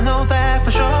time, I know that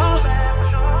for sure.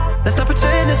 Let's not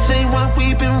pretend this ain't what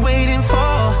we've been waiting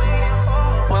for.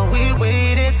 What we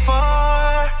waited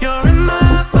for. You're in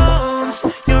my bones,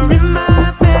 you're in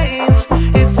my veins.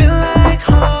 It feel like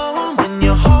home when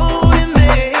you're holding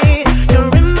me.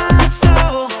 You're in my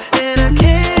soul, and I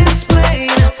can't explain.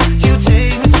 You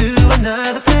take me to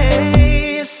another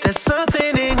place. There's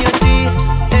something in your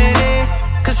DNA,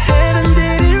 'cause heaven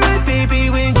did it right, baby,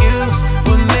 when you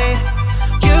were made.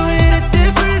 You hit it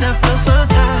different, I feel some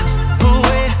type of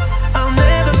way. I'll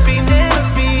never be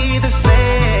the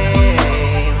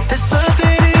same. There's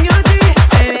something in your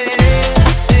DNA,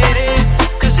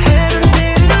 'cause heaven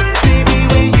did it right, baby,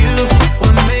 when you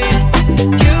were made.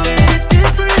 You hit it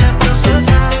different, I feel some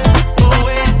type of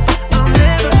way. I'll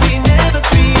never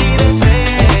be the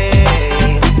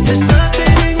same. There's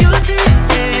something in your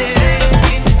DNA.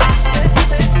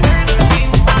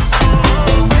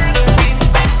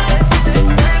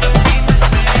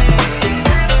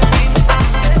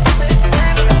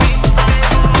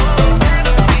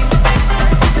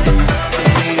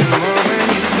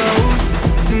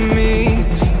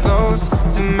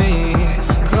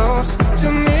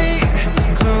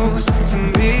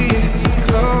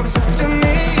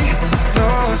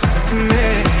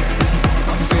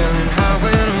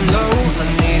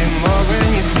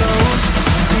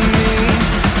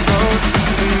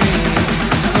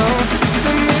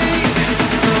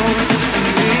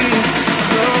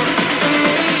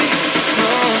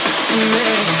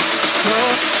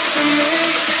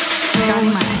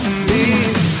 Jonney Miles.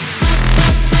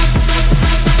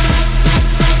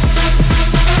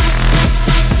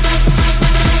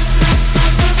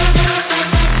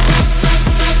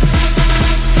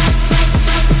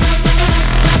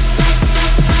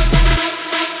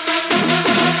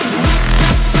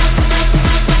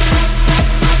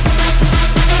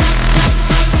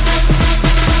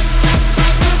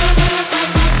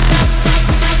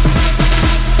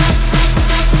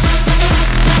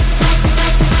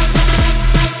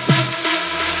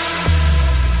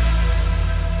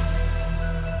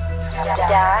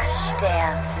 Dash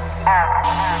Dance.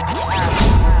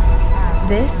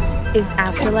 This is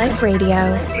Afterlife Radio.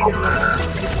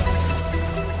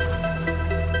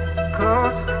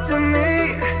 Close to me,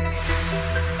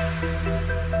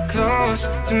 close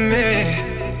to me.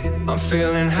 I'm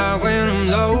feeling high when I'm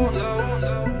low.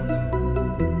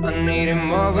 I need it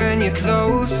more when you're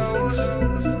close.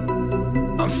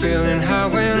 I'm feeling high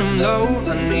when I'm low.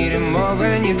 I need it more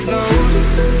when you're close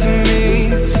to me,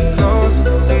 close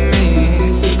to me,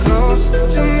 close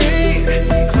to me,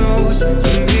 close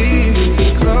to me,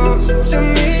 close to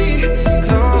me,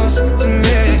 close to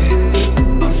me.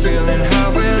 I'm feeling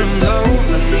high when I'm low.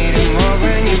 I need it more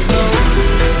when you're close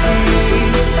to me,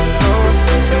 close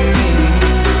to me,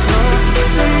 close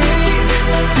to me,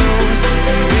 close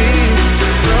to me,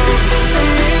 close to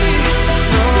me,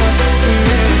 close to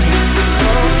me,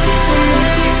 close to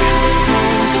me,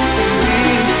 close to me,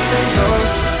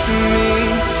 close to me,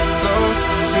 close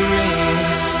to me,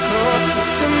 close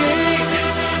to me.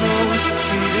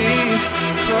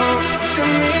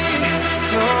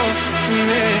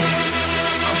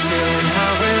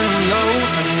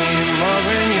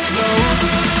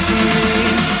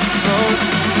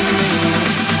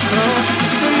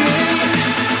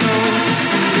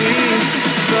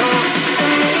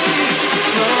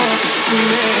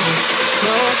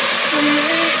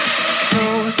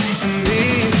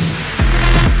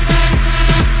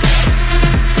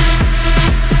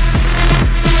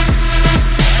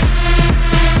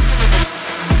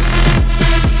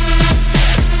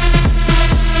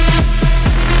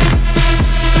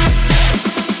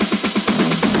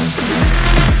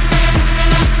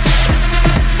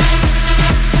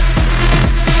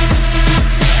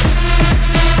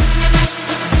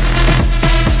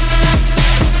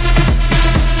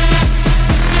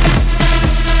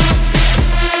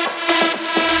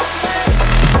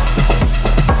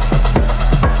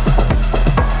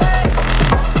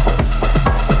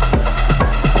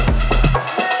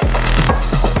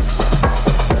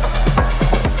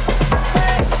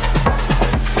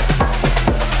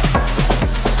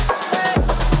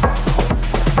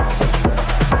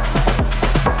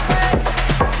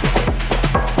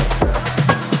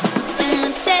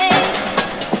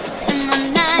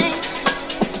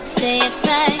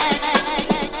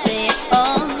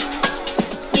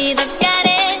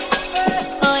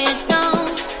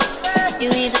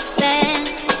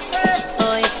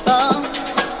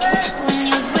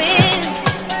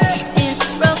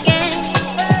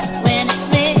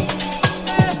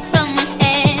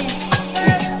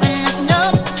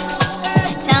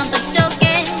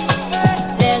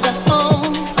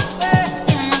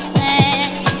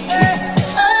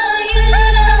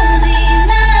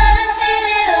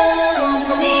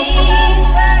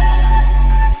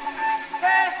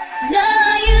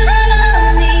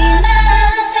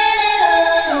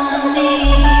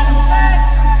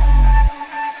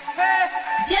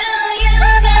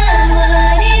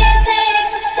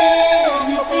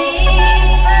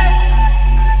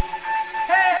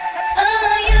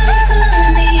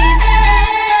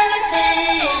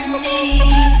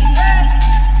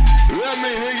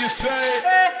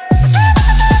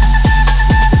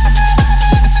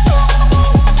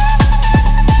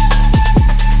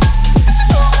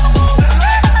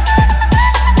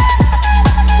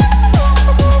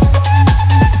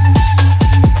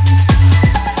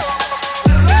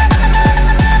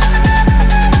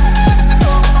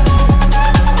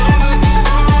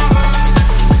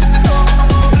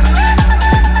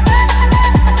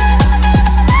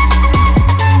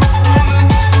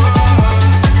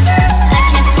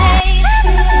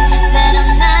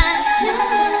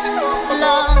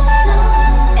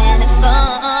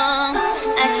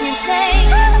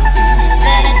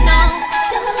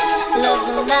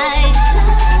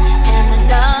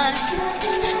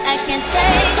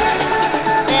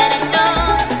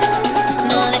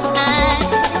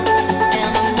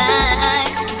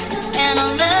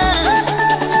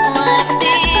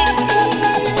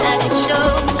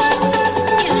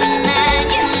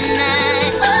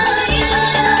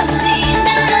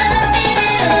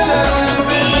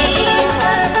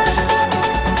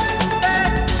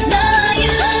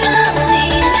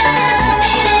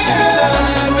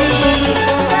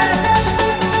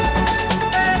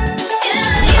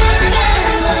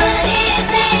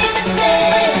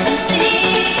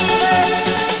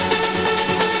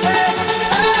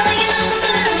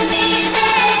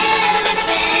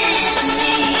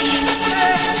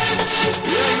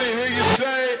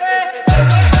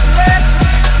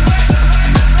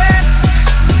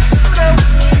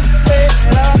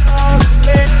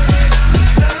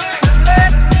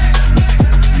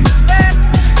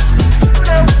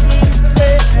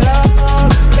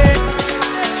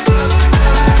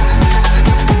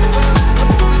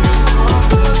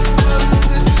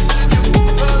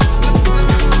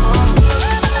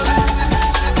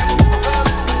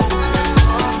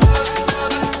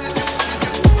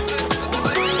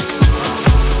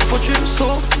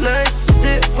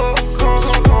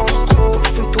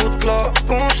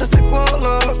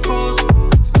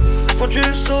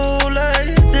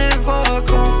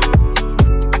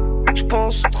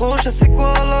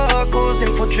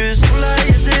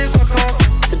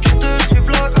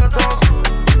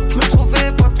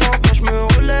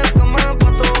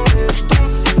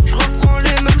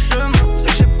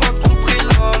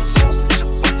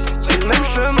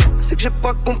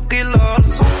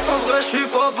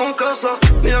 qu'à ça,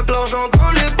 mais y'a que l'argent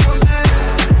dans les pensées.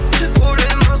 J'ai trop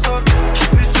les mains sales, j'sais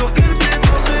plus sur quel pied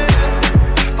danser.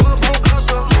 J'suis pas bon qu'à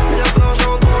ça, mais y'a que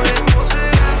l'argent dans les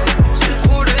pensées. J'ai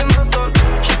trop les mains sales,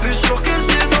 j'sais plus sur quel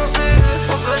pied danser.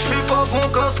 En vrai j'suis pas bon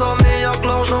qu'à ça, mais y'a que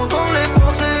l'argent dans les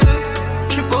pensées.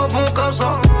 J'suis pas bon qu'à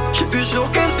ça, j'sais plus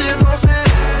sur quel pied danser.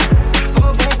 J'suis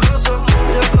pas bon qu'à ça,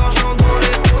 mais y'a que l'argent dans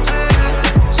les pensées.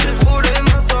 J'ai trop les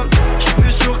mains sales, j'sais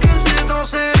plus sur quel pied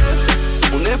danser.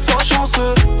 On n'est pas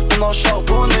chanceux, on a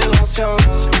charbonné l'ancien.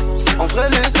 En vrai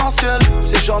l'essentiel,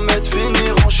 c'est jamais de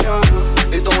finir en chien.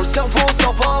 Et dans le cerveau ça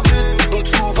va vite, donc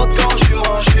sous vodka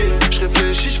j'imagine.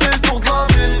 J'réfléchis, j'fais le tour de la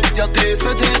ville, y'a des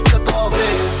faits, des traits à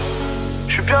ville.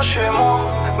 J'suis bien chez moi,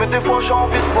 mais des fois j'ai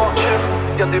envie de partir.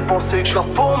 Y'a des pensées que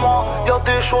j'garde pour moi, y'a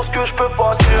des choses que j'peux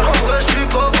pas dire. En vrai j'suis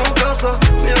pas bon qu'à ça,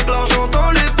 mais y'a de l'argent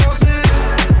dans les pensées.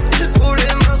 J'ai trop les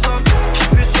mains sales, j'sais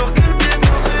plus sur quel pied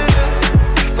danser.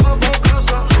 J'suis pas bon qu'à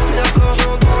ça, mais y'a de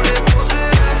l'argent dans les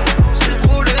pensées. J'ai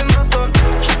trop les mains sales,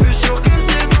 j'sais plus sur quel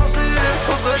pied danser.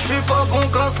 En vrai j'suis pas bon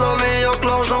qu'à ça, mais y'a que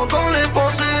l'argent dans les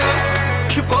pensées.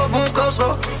 J'suis pas bon qu'à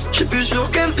ça, j'sais plus sur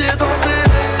quel pied danser.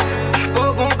 J'suis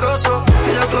pas bon qu'à ça,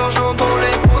 mais y'a que l'argent dans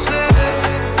les pensées.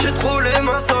 J'ai trop les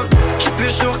mains sales, j'sais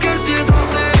plus sur quel pied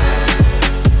danser.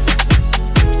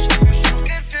 J'sais plus sur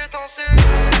quel pied danser.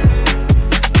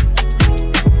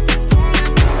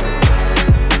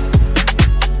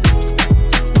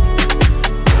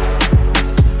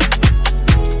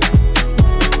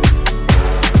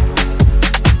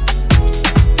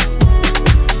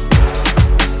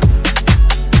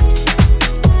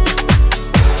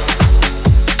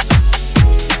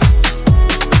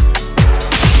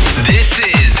 This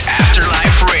is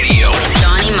Afterlife Radio with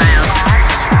Jonney Miles.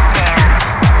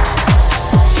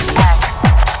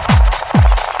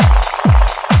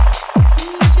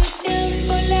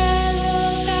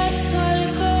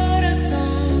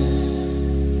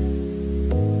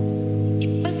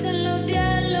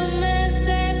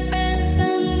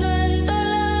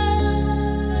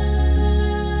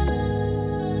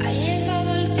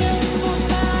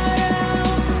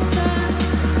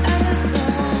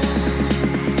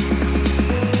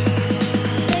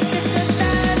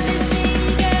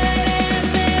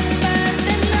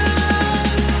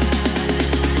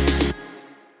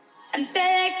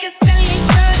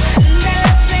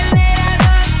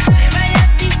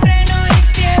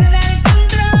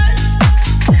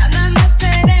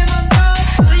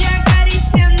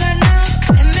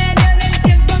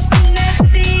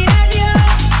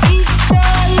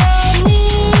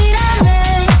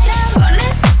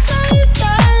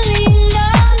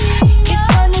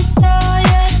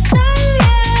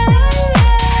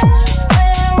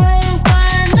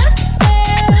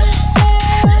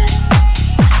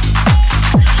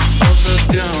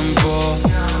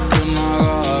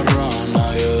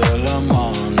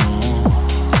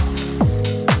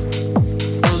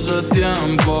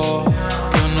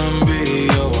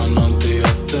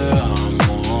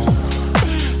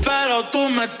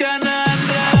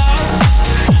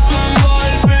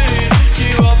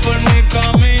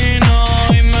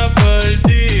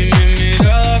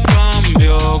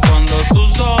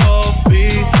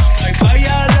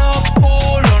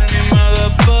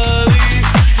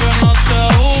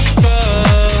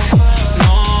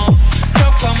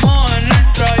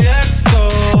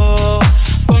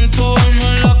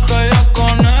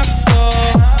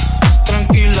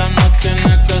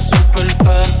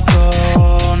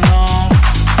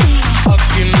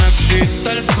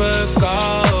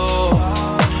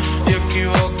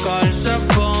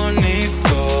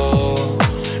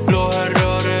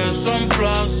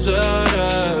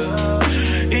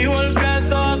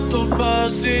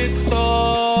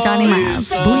 Jonney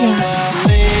Miles. Booyah.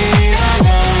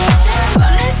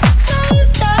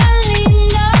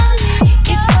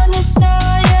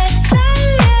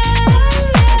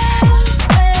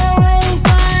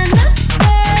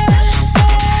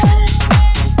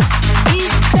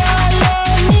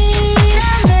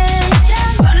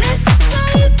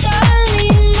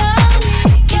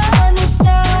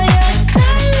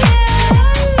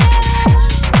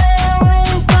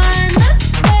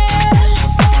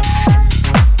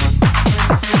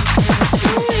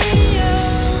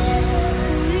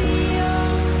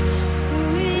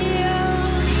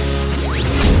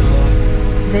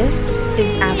 This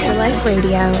is Afterlife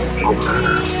Radio.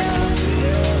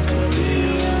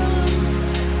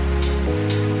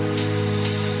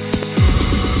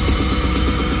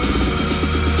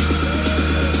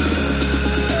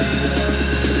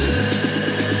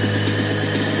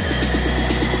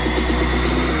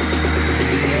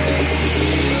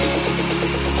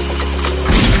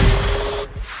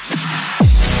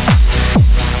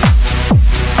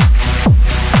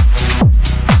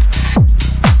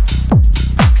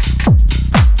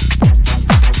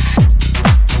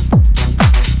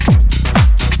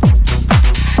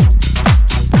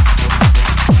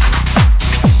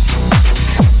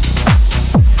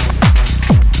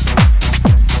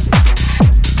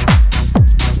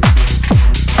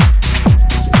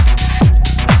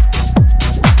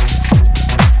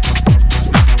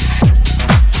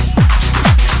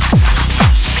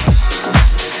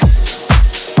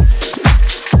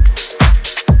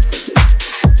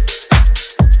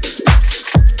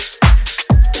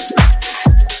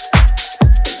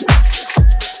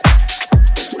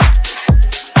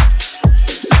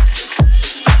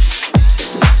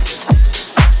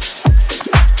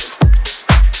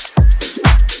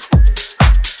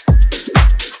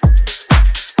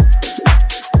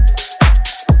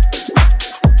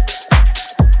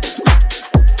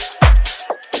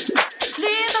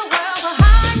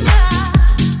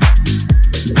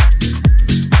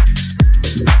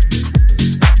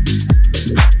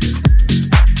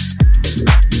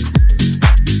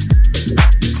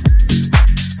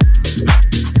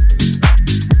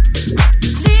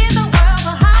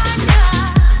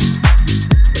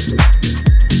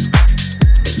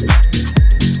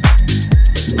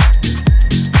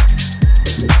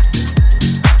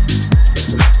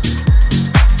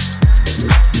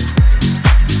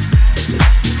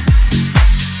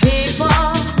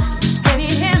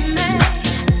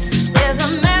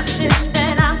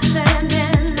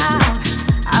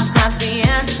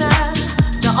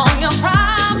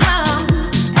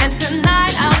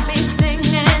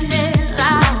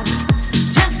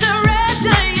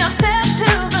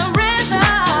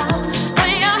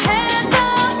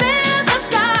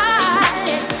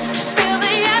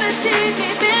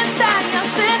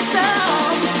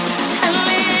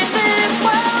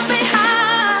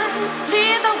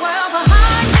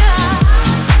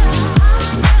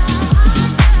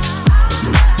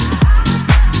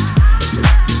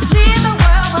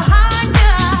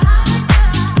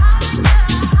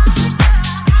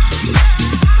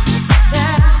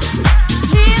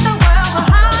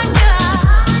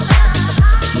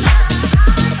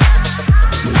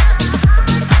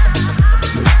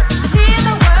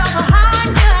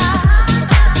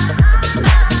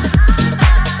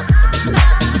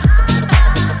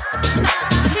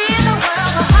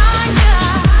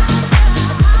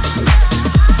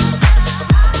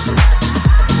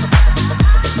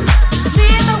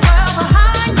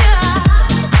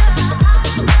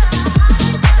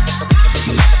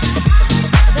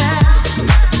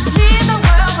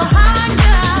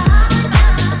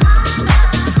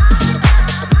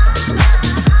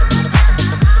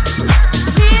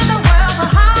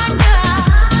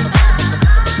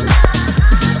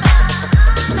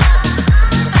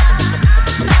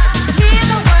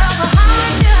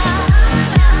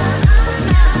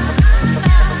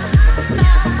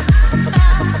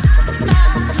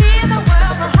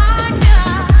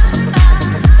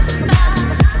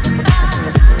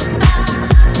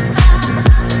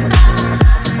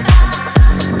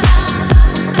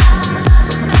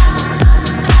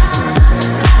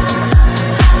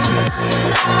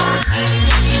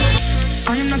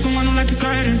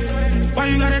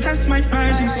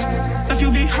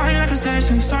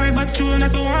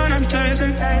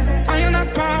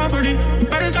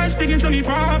 speaking to me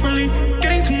properly.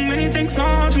 Getting too many things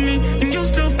on to me, and you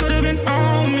still could have been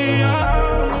on me.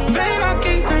 Yeah. They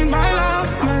lucky, they my love,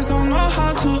 men don't know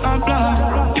how to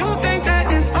apply. You think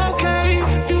that it's okay,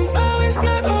 you know it's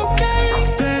not okay.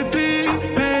 Baby,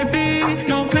 baby,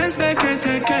 no pensé que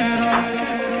te quiero.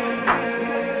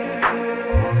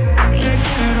 Te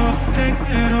quiero, te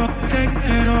quiero, te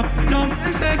quiero. No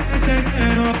pensé que te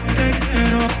quiero, te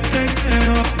quiero, te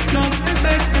quiero. No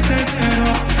pensé que te quiero,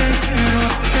 te quiero,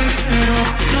 te quiero.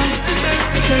 No pensé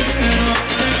que te quiero,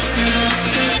 te quiero,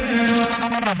 te quiero.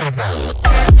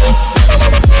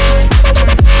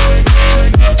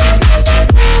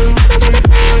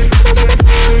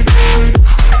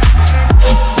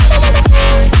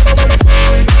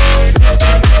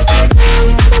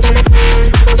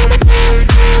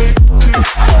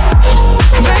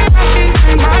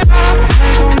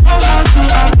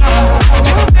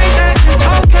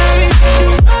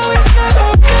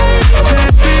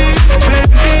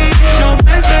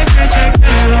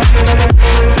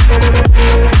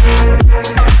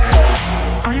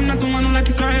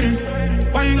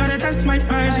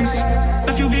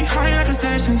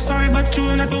 Sorry, but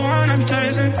you're not the one I'm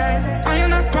chasing. I am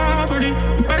not property.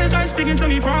 You better start speaking to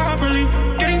me properly.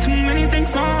 Getting too many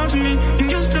things on to me, and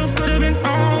you still could have been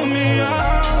on me.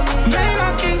 Yeah. They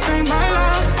lucky, they my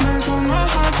love, men don't know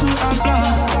how to apply.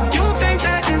 You think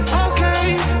that it's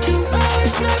okay, you know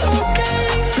it's not okay.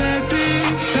 Baby,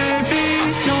 baby,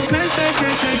 no pensé que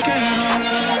te quiero.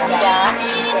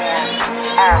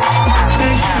 Te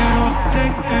quiero, te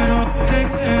quiero, te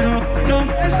quiero. No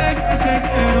pensé que te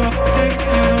quiero, te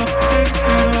quiero, te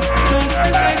quiero. No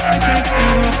pensé que te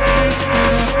quiero, te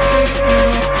quiero, te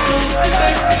quiero. No pensé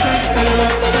que te quiero,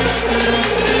 te quiero,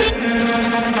 te quiero.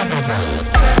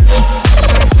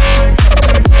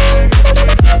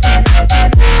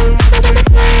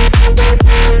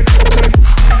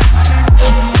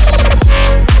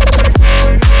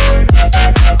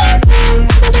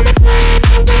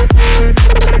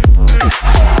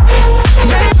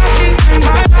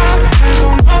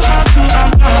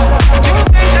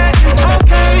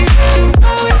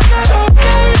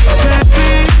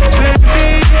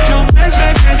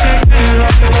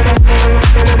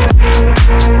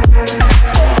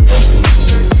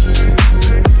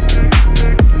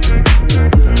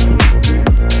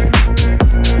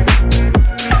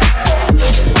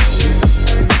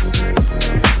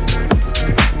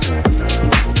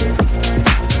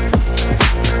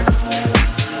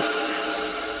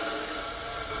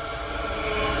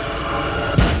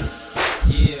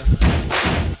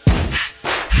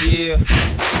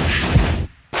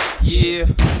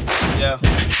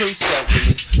 Two-step with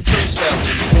me, two-step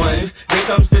with me. One, here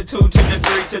comes the two to the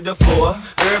three to the four.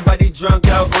 Everybody drunk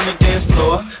out on the dance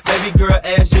floor. Baby girl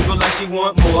ass jiggle like she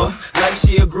want more. Like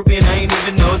she a groupie and I ain't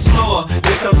even know it's floor.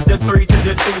 Here comes the three to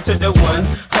the two to the one.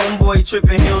 Homeboy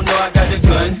tripping, he don't know I got the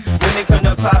gun. When they come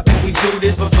to poppin', we do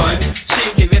this for fun.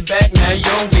 She give it back, now you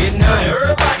don't get none.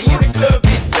 Everybody in the club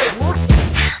get tips.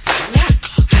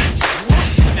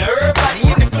 Now everybody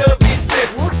in the club get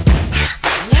tips.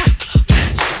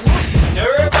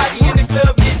 Everybody in the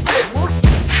club get tips.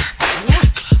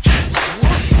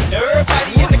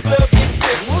 Everybody in the club get tips. Everybody in the club get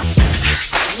tips. Everybody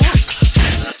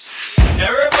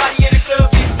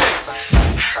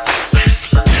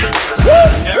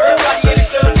in the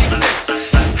club get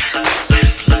tips.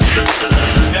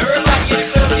 Everybody in the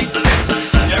club get tips.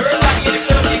 Everybody in the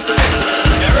club get tips.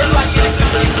 Everybody in the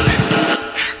club get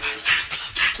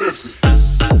tips.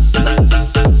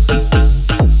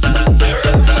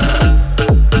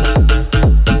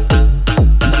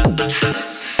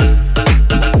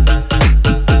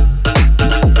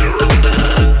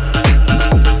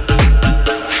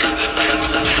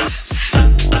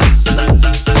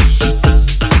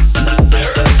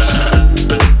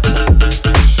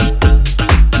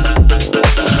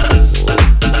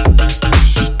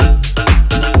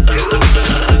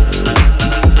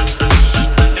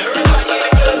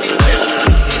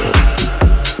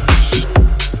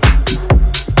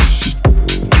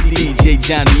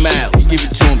 Jonney Miles, give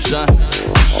it to him, son.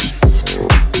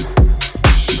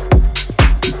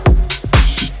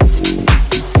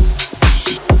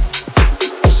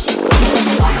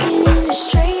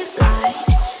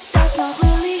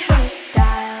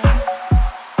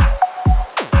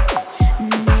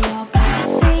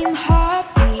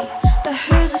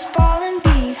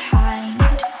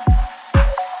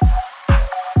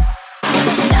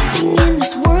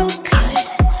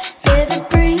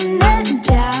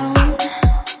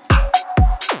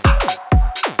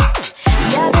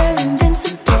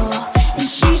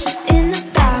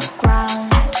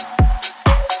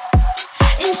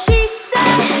 She said,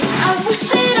 I wish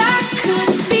that I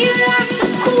could be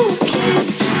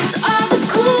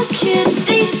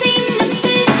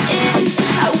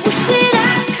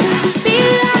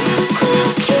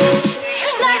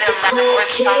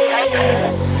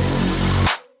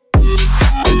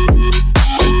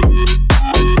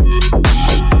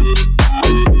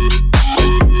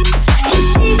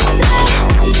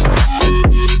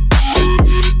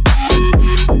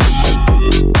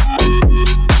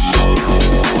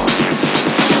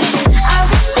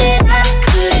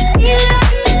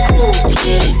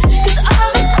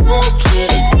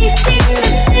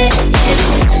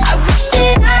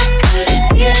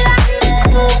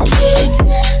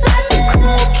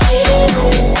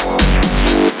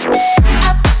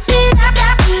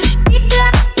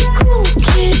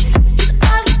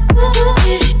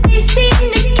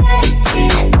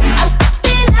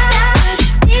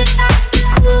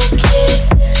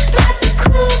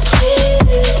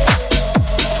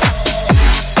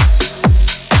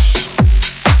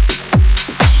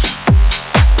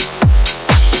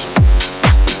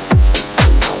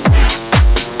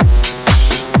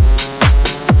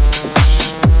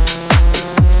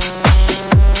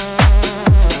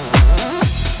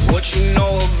What you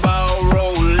know about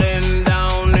rolling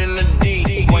down in the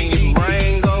deep? When your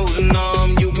brain goes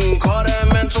numb, you can call that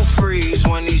mental freeze.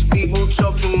 When these people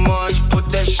talk too much, put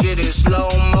that shit in slow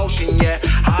motion. Yeah,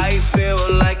 I feel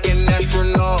like an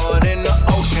astronaut in the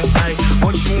ocean. Ay,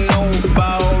 what you know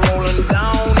about rolling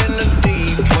down in the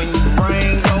deep? When your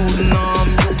brain goes numb,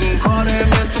 you can call that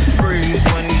mental freeze.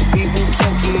 When these people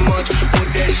talk too much, put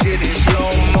that shit in slow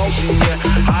motion. Yeah,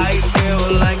 I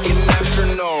feel like an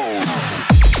astronaut.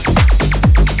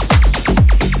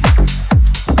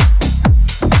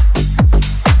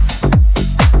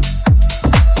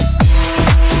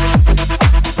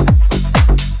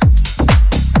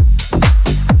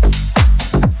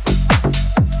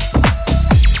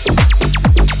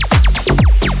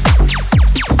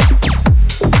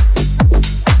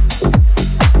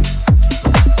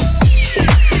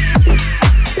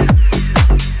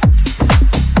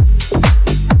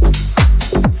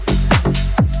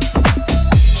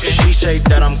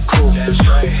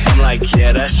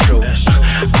 Yeah, that's true.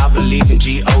 I believe in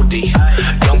G-O-D,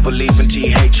 don't believe in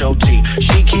T-H-O-T.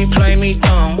 She keep playing me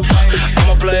dumb, I'm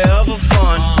a player for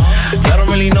fun. Y'all don't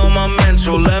really know my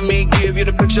mental, let me give you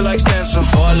the picture like stencil.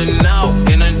 Falling out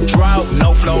in a drought,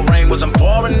 no flow, rain wasn't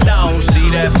pouring down.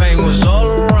 See, that pain was all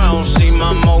around, see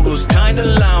my mode was kinda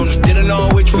lounge. Didn't know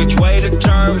which way to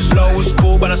turn, flow was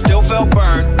cool but I still felt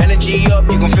burned. Energy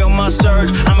up, you can feel my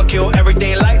surge, I'ma kill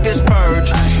everything like this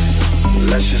purge.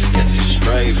 Let's just get this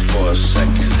straight for a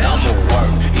second. I'ma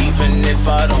work, even if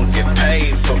I don't get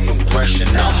paid for progression.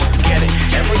 I'ma get it.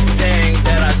 Everything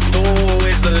that I do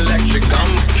is electric.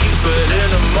 I'ma keep it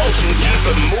in motion, keep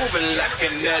it moving like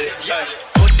kinetic. Yeah.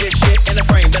 Put this shit in a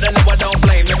frame, but I know I don't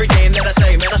blame everything that I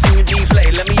say. Man, I seen you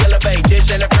deflate. Let me elevate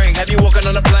this in a frame. Have you walking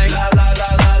on a plane? La la la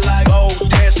la la. Both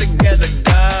dance together,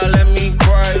 God, let me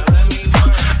pray.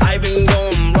 I've been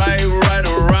going right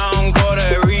around, call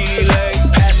that relay.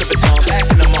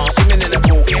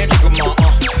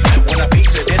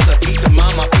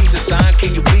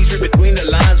 Can you please read between the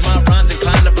lines? My rhymes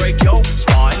inclined to break your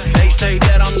spine. They say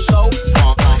that I'm so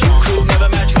fun, you could never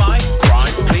match my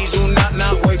grind. Please do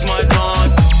not waste my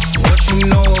time. What you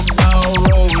know about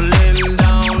rolling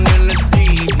down in the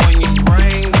deep? When your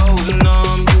brain goes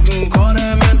numb, you can call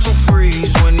that mental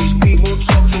freeze. When these people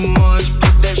talk too much,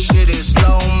 put that shit in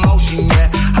slow motion.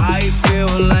 Yeah, I feel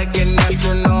like an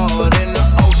astronaut in the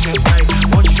ocean. Ay,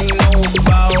 what you know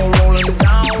about rolling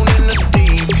down in the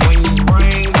deep? When your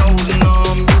brain goes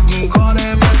numb, you can call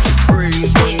that mental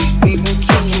freeze. When these people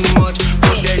talk too much,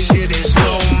 put that shit in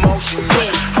slow motion.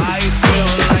 Yeah, I feel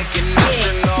like an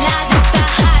astronaut. Now this the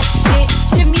hot shit.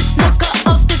 Jimmy Snooker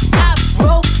off the top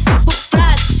rope, super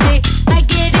fly shit. Might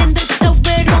get in the tub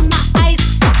with on my ice,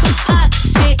 some pop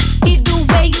shit. Either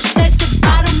way, you stress the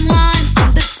bottom line.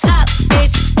 I'm the top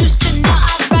bitch. You should know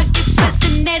I rock it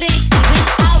twisting, it ain't even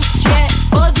out yet.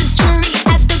 All this jewelry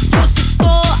at the grocery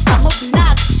store, I'm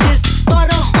obnoxious. Bought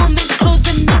a home and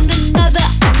closing on another.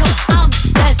 I know I'm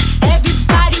blessed.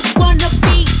 Everybody wanna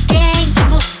be gang, and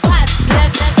no spots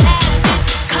left. That bitch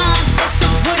contest,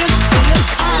 it wouldn't be a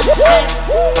contest.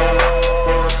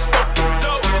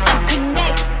 I'm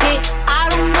connected. I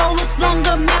don't know what's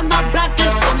longer, man. My block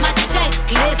is on my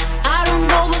checklist. I don't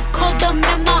know what's colder,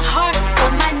 man. My heart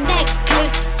on my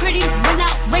necklace. Pretty when I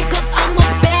wake up, I'm a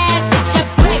bad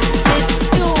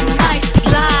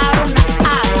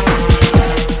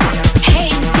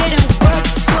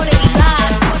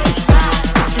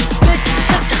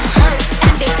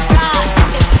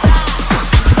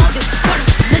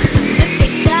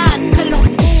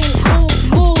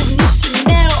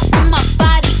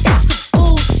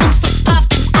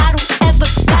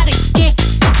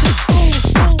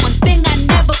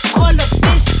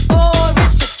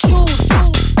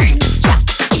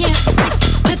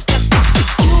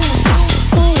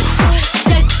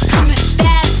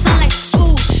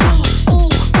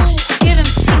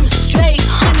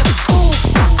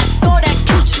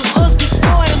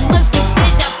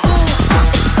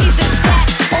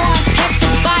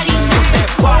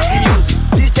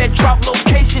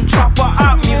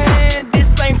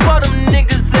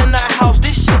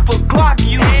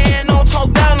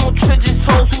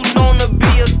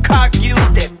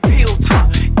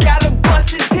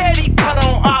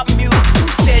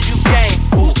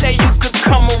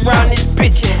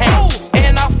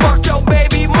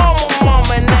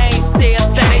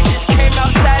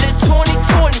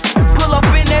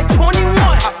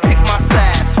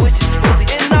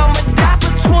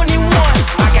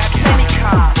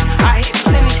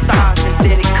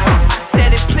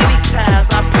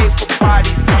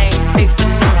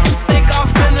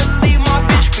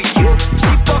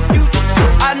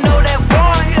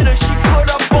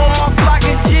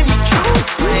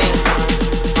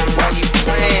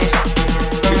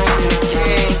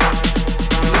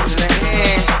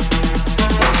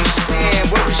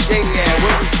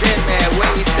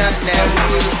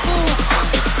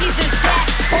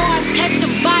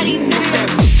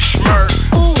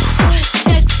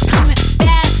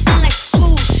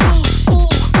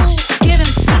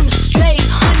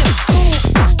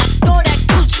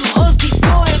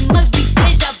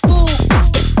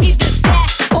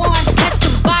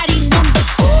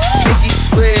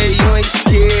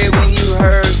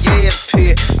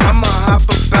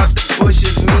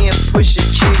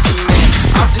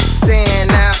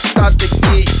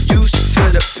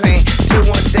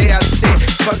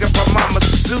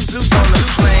Zeus on the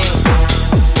plane.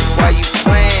 Why you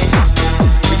playing?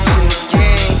 Reaching the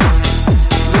game,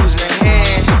 losing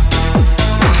hand.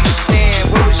 Where you stand?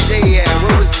 Where was Shay at?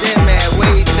 Where was them at?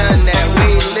 Where you done that? Where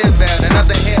you live at?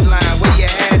 Another headline, where you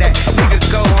had at? Nigga,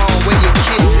 go home, where your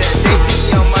kids at? They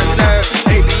be on my nerve,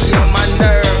 they be on my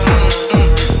nerve.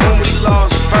 When we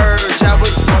lost Verge, I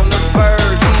was on the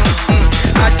verge.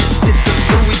 I just hit the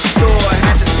Louis store,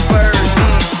 had to spurge.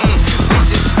 We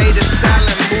just made a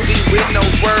silent movie with no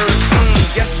words.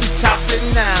 Guess who topping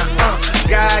now?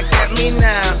 God got me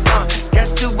now.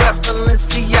 Guess who at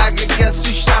Balenciaga? Guess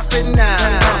who shopping now?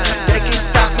 They can't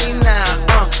stop me now.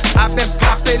 I've been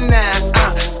popping now.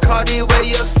 Cardi, where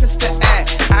your sister at?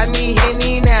 I need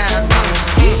Henny now.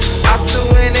 I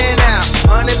flew in and out,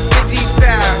 150,000.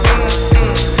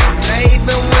 Now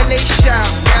even when they shout,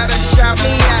 gotta shout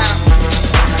me out.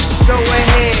 So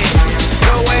ahead,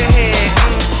 go ahead.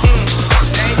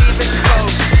 Ain't even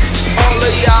close. All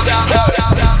of y'all.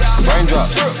 Raindrop,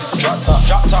 drop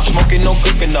top, smoking, no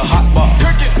cooking, the hot bar.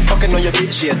 Fucking on your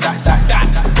bitch, yeah, that.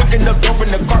 Cooking up dope in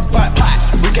the crock pot.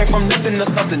 We came from nothing to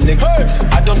something, nigga.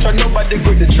 I don't try nobody,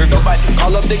 grip the trigger. Nobody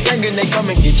call up the gang and they come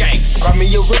and get gang. Cry me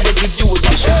a river, give you a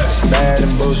dish. Bad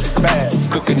and bullshit, bad.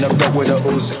 Cooking up dope with a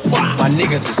Uzi. My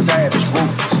niggas is savage,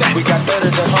 ruthless. We got better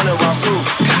than 100 round proof.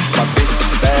 My bitch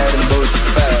is bad and bullshit,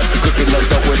 bad. Cooking up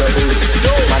dope with a Uzi.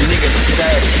 My niggas is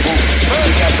savage, ruthless.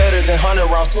 We got better than 100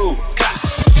 round proof.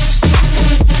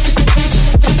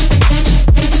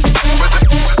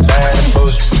 Bad and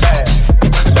bullshit, bad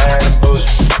and bullshit.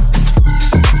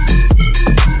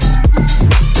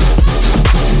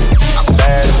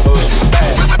 Bad and bullshit,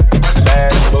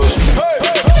 bad and bullshit.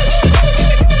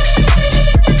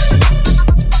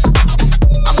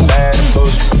 Bad and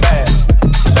bullshit,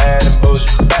 bad and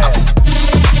bullshit, bad.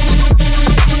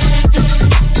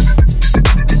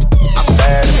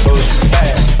 Bad and bullshit,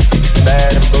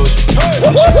 bad and bullshit.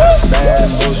 Bad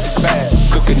and bullshit, bad.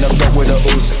 Cooking up dope with a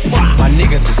Uzi. My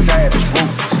niggas is savage,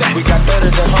 ruthless. We got better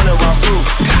than 100 round proof.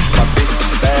 My bitch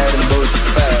is bad and bullshit,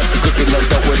 bad. Cooking up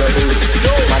dope with a Uzi.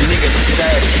 My niggas is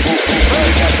savage, ruthless.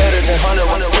 We got better than 100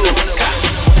 round proof.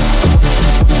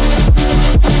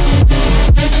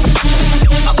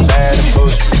 Bad and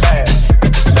bullshit, bad and bullshit. Bad and bullshit,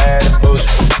 bad and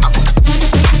bullshit.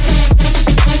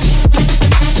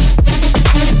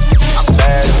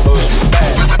 Bad and bullshit,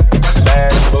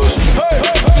 bad and bullshit, bad. Bad and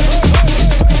bullshit, bad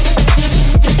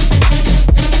and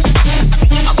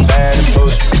bullshit.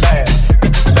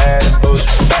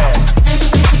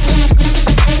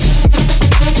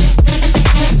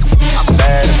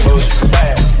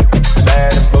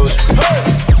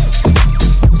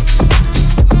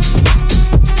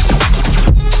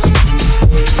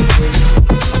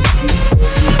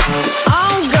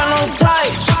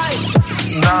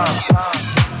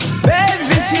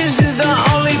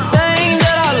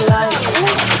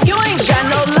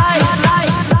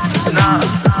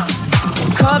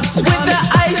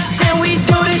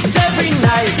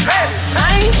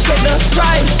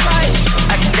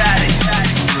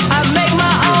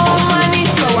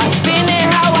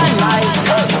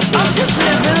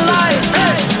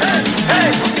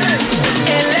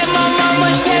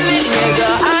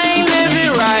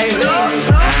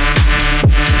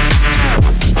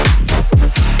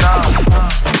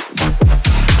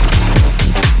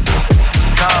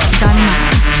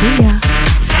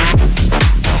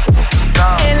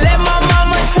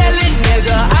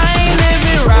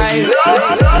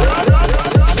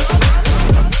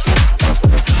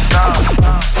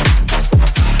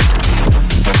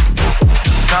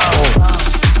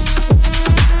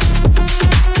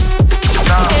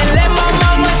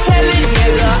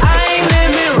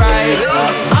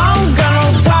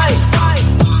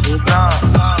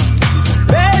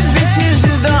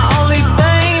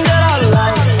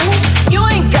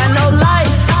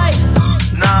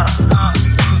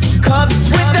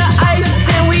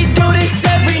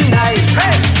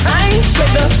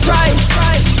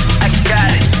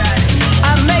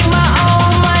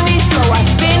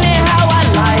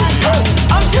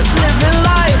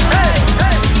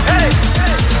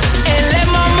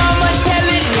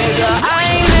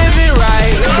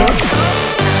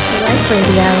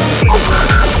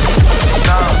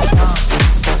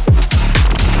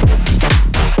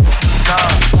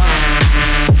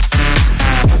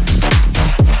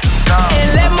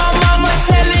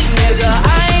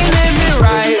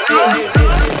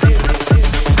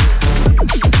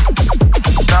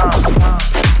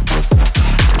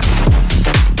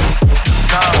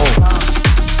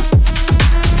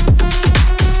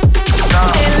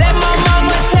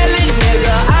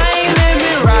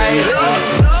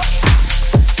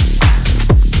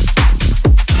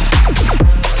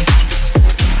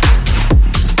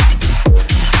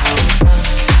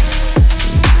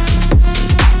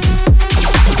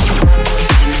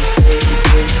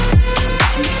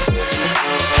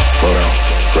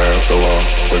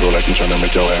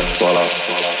 make your ass fall off.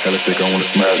 Hella thick, I wanna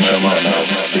smash them right now.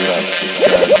 Speed up,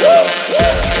 gas pedal,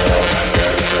 gas pedal,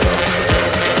 gas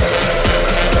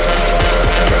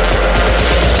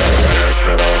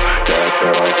pedal, gas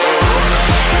pedal,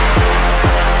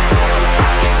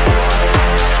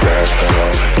 gas pedal, gas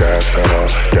pedal, gas pedal,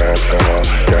 gas pedal,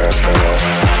 gas pedal.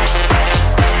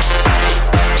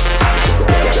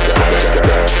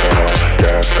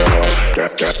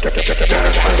 Gas pedal,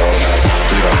 gas pedal,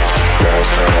 speed up, gas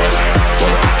pedal, slow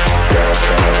down, gas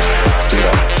pedal, speed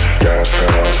up, gas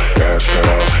pedal, gas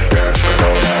pedal, gas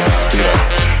pedal, speed up,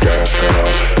 gas pedal,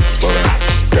 slow down,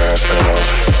 gas pedal,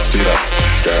 speed up,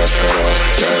 gas pedal,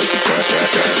 gas pedal.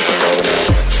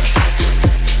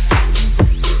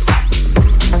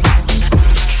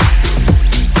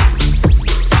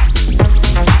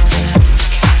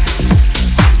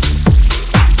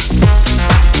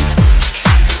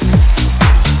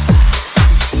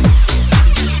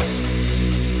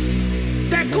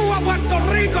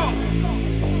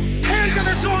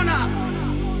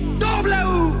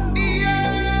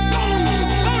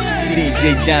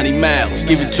 DJ Jonney Miles,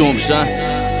 give it to him, son.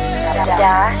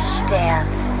 Dash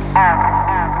Dance.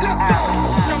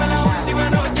 No me la última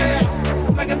noche,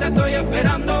 más que te estoy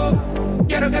esperando.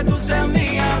 Quiero que tú seas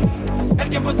mía. El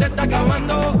tiempo se está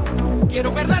acabando.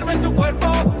 Quiero perderme en tu cuerpo.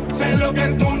 Sé lo que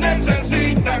tú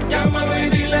necesitas. Llámalo y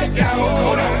dile que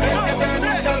ahora el que te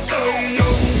gusta soy yo.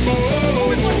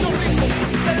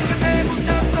 El que te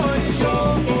gusta soy yo.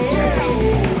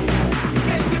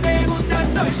 El que te gusta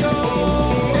soy yo.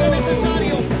 Es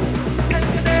necesario. El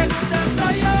que te gusta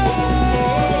soy yo.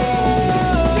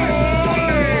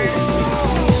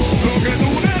 Lo que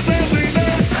tú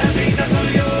necesitas. Maldita soy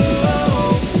yo.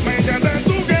 Me encanta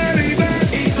tu querida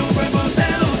y tu cuerpo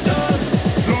seductor.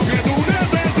 Lo que tú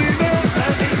necesitas.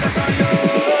 Maldita soy yo.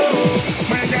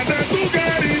 Me encanta tu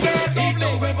querida y tu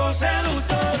cuerpo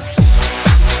seductor.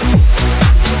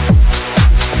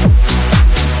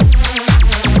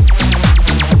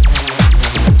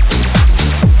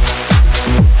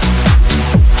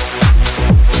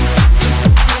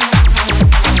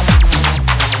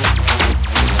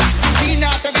 Cocina,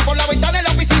 te vi por la ventana en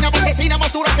la piscina. Asesina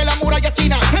más dura que la muralla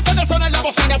china. Métete sola en la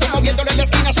bocina, tú moviéndole en la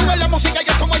esquina. Sube la música y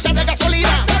es como echarle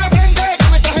gasolina. De repente,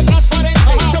 con el traje transparente.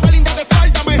 Se ve linda de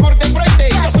espalda, mejor de frente.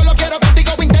 Yo solo quiero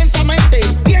contigo intensamente,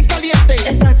 bien caliente.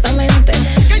 Exactamente.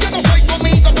 Que yo no soy tu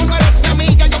amigo, tú no eres mi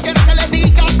amiga. Yo quiero que le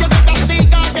digas, que te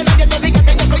castiga, que nadie te obliga,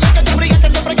 que yo soy el que te briga, que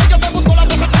siempre que yo te busco la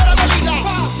cosa fuera de liga.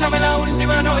 Dame la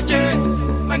última noche,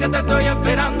 ven que te estoy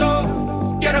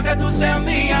esperando. Quiero que tú seas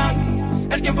mía.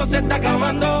 El tiempo se está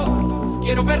acabando.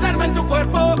 Quiero perderme en tu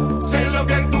cuerpo. Sé lo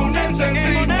que tú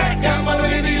necesitas. Llámalo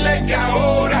y dile que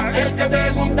ahora el que te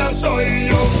gusta soy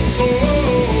yo.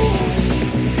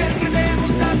 El que te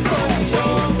gusta soy yo.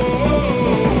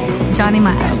 Jonney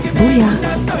Miles. Booyah.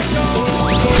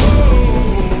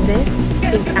 This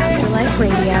is Afterlife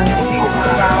Radio.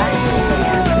 Dash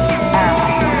Dance.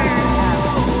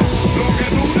 Lo que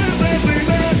tú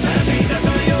necesitas. Maldita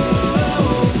soy yo.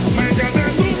 Me encanta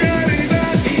tu querida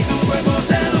y tu cuerpo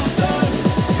seductor.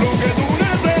 Lo que tú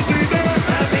necesitas.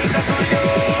 Maldita soy yo.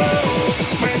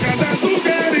 Me encanta tu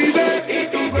querida y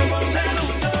tu cuerpo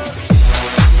seductor.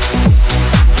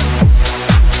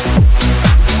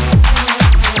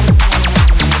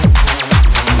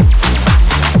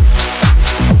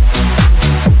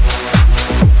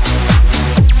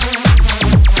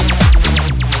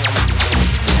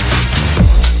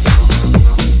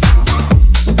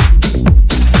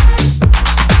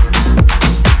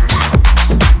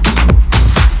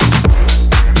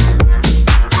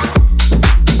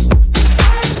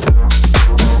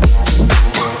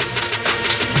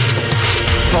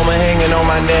 Coma hanging on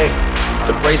my neck,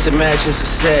 the bracelet matches the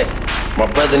set. My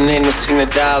brother named his team the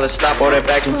dollar, stop all that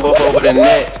back and forth over the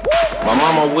net. My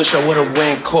mama wish I would've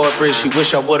went corporate, she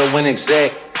wish I would've went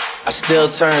exec. I still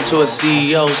turn to a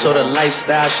CEO, so the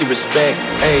lifestyle she respect.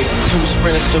 Hey, 2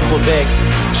 sprinters to Quebec,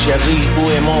 Cherie ou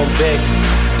et mon bec.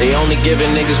 They only giving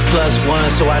niggas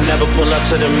 +1, so I never pull up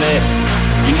to the Met.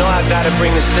 You know I gotta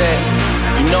bring the set.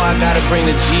 You know I gotta bring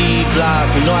the G block.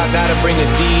 You know I gotta bring the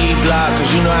D block.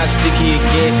 Cause you know how sticky it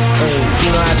get. Hey,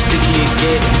 you know how sticky it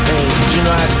get. Hey, you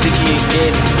know how sticky it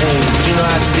get. Hey, you know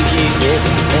how sticky it get.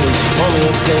 Hey, she want me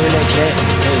to play with that cat.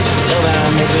 Hey, she love how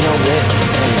I make it on wet.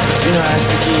 Hey, you know how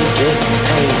sticky it get.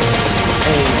 Hey,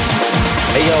 hey,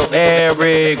 hey yo,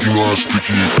 Eric. You know how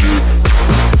sticky it get.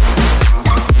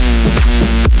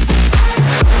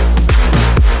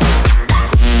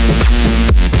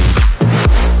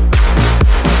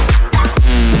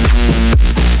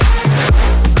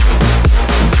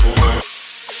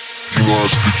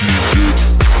 Sticky dick.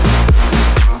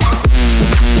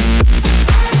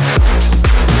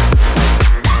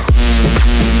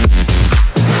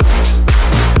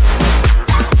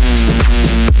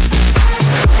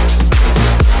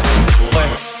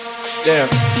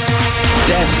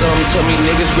 something to me.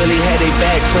 Niggas really had their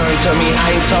back turned to me. I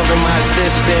ain't talking my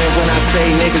assistant when I say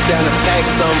niggas down to pack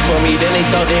something for me. Then they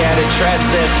thought they had a trap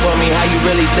set for me. How you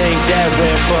really think that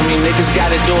went for me? Niggas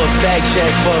gotta do a fact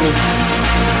check for me.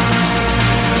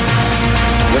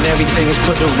 When everything is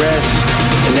put to rest,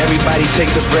 and everybody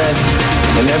takes a breath,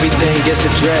 and everything gets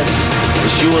addressed,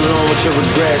 it's you alone with your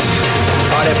regrets.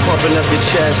 All that pumping up your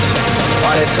chest,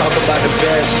 all that talk about the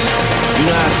best. You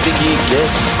know how sticky it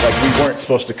gets. Like we weren't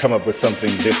supposed to come up with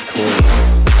something this clean.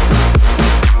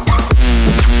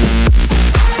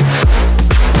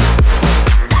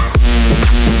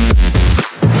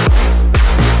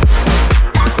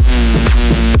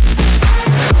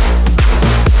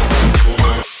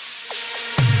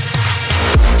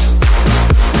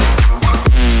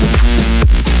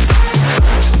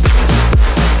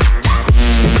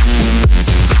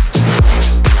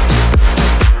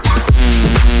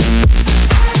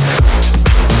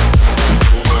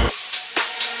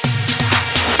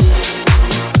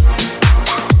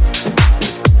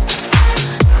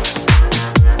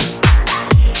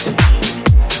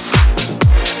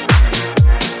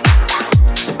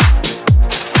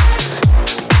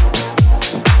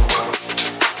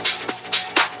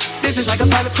 This is like a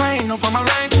private plane, no for my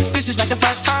rain. This is like the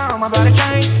first time my body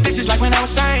changed. This is like when I was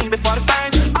sane before the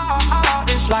fame.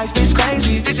 This life is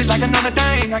crazy. This is like another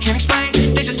thing I can't explain.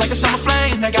 This is like a summer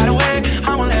flame that got away.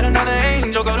 I won't let another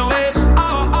angel go to waste.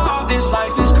 This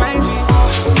life is crazy.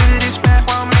 Give it this back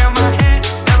while I'm laying on my head.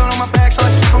 Devil on my back, so I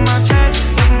sleep on my chest.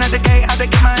 Waiting at the gate, I to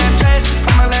get my address.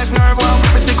 On my last nerve, while I'm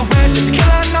ripping cigarettes. It's a killer,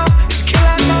 I know. It's a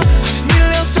killer, I know. I just need a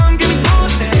little something, give me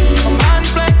more than my mind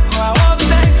is blank. All I the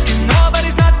things, getting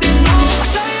nobody's not there. I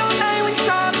say your name when you're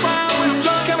not around. When I'm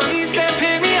drunk and my knees can't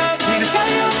pick me up. Need to say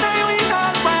your name when you're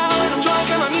not around. When I'm drunk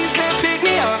and my knees can't pick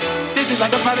me up. This is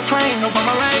like a private plane, no for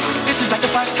my rain. This is like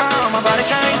the first time my body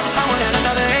changed. I won't let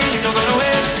another angel go to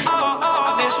waste.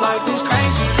 This life is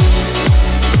crazy.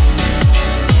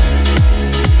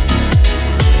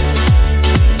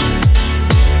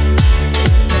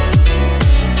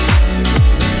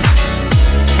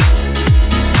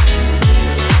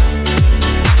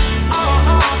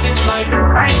 This life is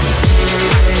crazy.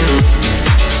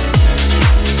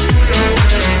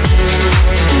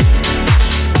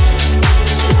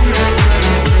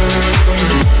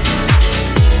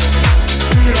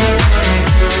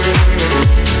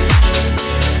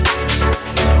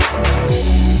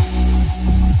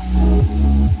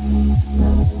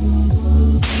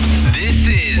 This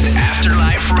is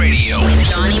Afterlife Radio with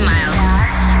Jonney Miles.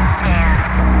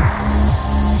 Dance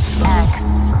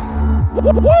X.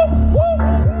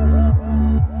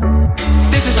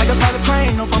 This is like a private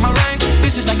plane, no for my rain.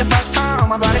 This is like the first time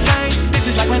my body changed. This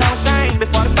is like when I was sane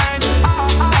before the fame.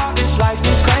 This life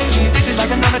is crazy. This is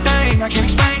like another thing I can't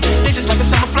explain. This is like a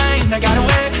summer flame that got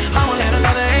away. I won't let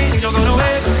another angel go to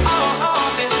waste.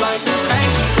 This life is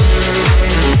crazy.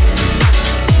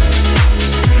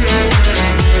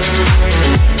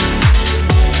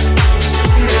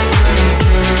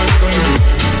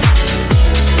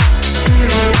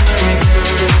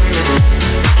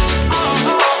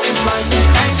 This life is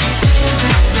crazy.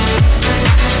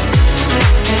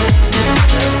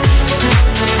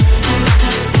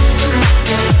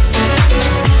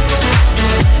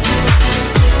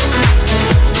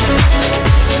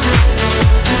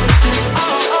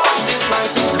 This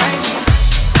life is crazy.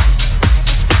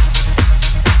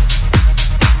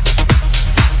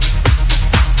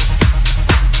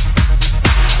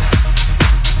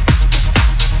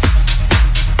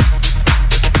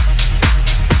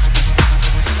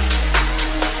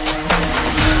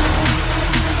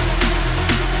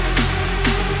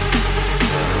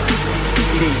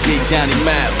 DJ Jonney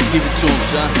Miles, give it to him,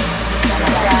 son.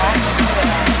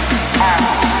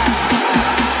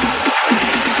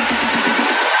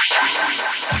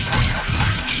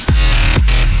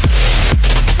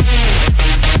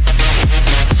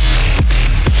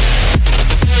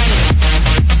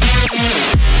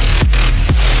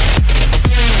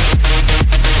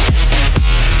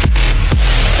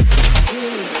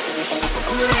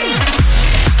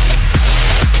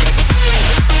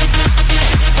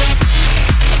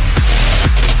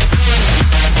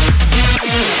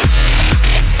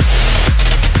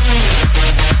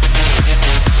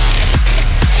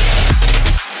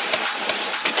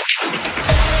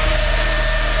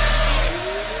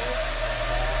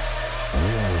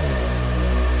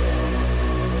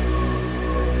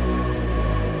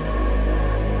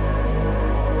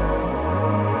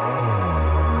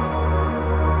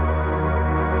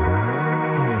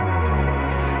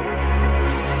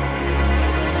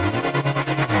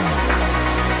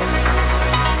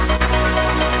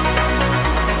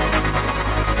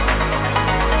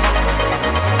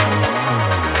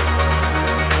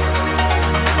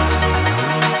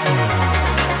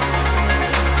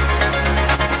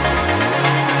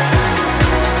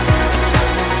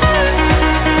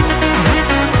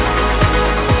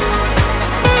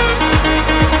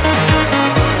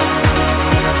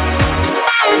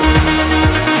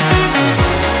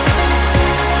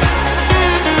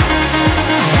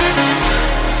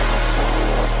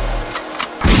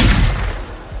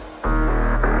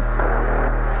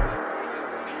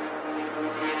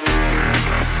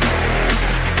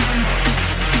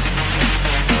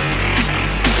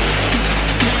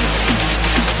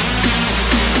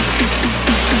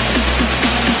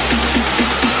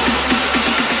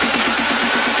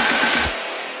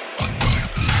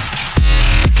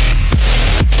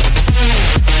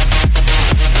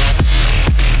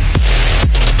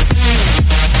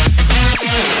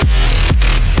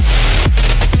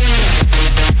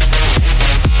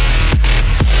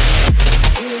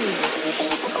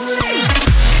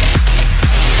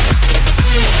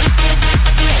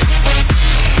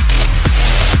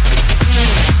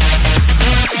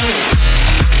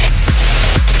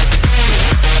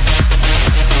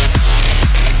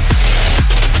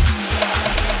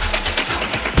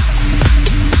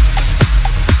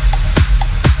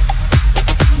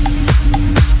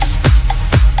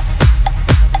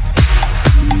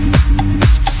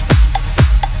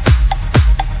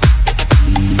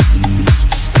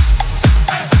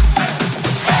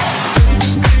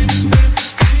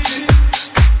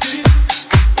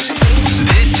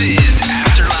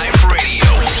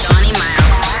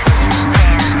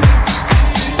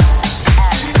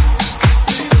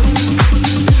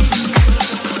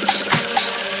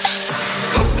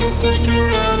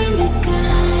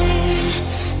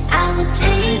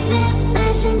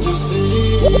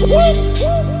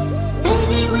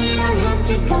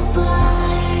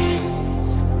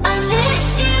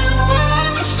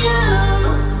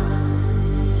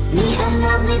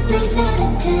 place out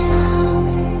of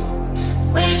town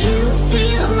where you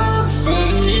feel most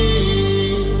at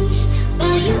ease.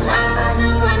 Well, you are the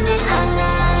one that I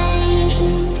like.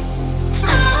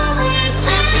 Always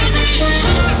think it's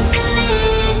time to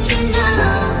let you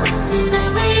know the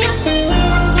way I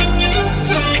feel when you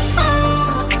take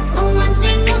hold. One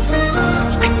single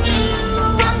touch from you,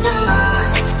 I'm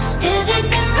gone. Still get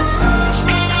the rush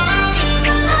when I'm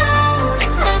alone.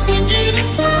 I think it is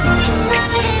time I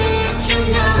let you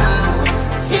know.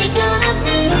 Take all of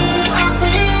me, I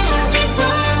will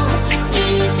devote to you.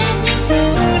 Set me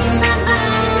free, my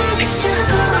body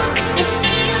sure. It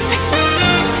feels the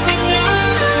best when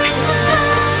you're alone.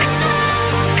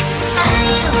 I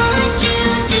want you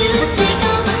to take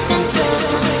over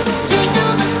control. Take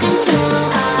over control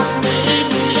of me.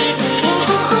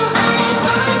 I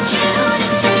want you to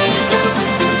take over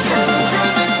control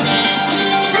of me.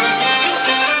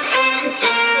 And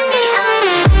turn me on.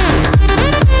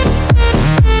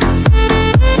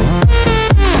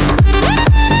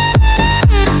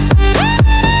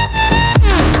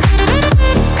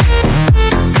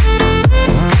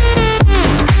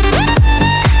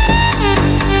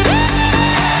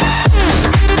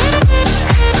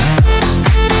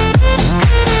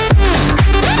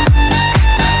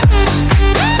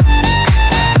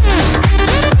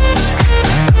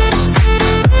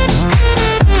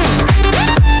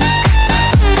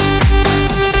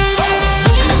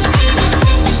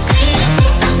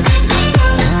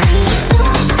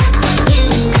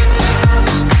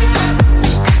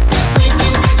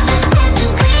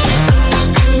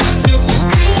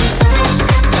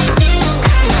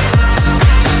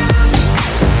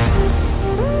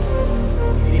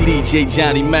 DJ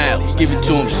Jonney Miles, give it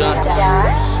to him, son.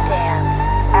 Dash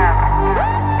Dance. I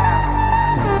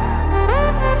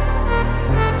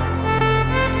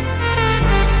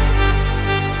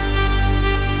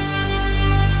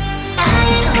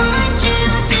want you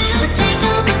to take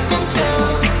over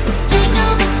control. Take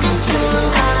over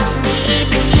control of me.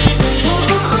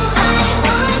 I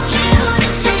want you to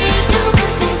take over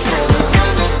control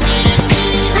of me.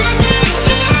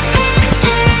 And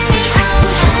turn me on.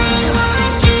 I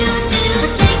want you to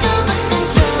take over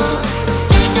control.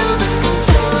 Take over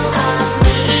control of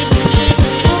me. I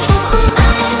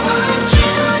want you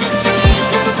to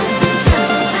take over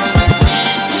control of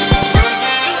me.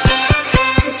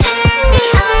 And turn me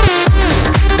on.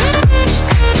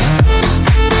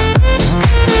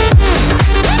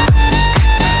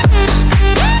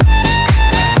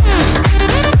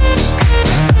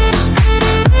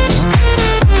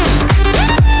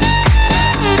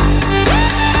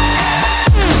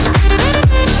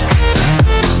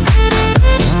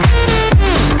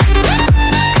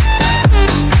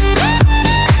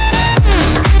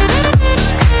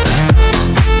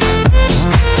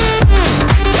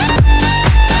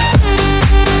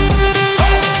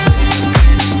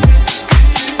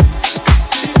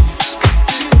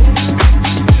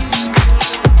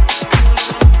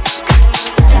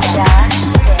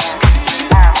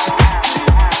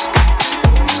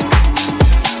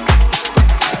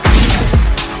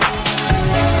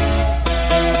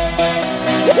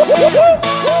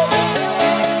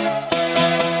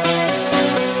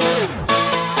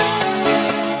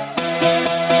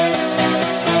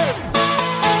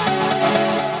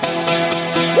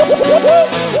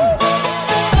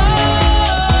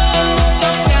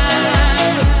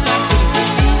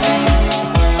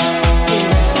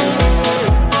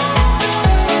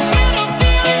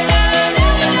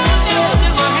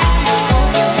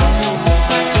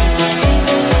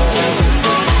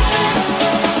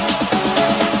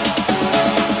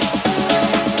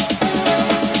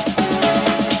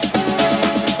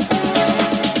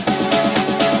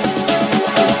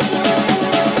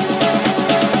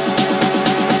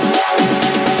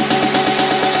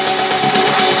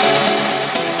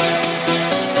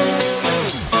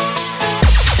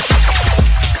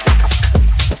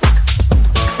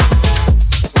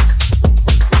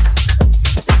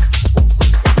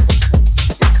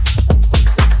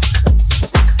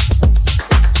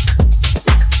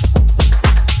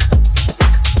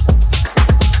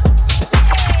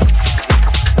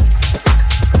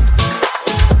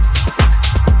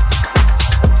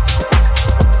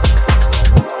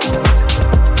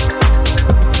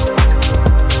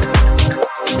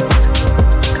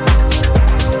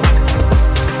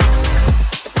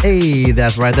 Hey,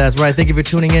 that's right. Thank you for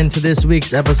tuning in to this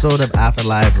week's episode of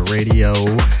Afterlife Radio.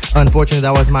 Unfortunately,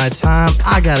 that was my time.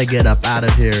 I gotta get up out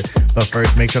of here. But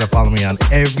first, make sure to follow me on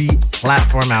every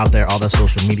platform out there. All the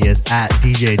social medias at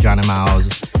DJ Jonney Miles.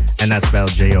 And that's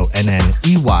spelled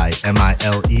JONNEYMILES.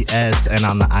 And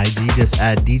on the IG, just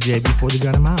add DJ before the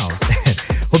Jonney Miles.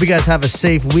 Hope Hope you guys have a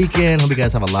safe weekend. Hope you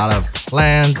guys have a lot of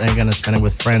plans and you're going to spend it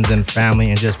with friends and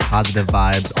family and just positive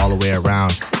vibes all the way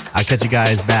around. I'll catch you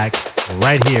guys back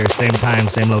right here, same time,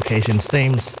 same location,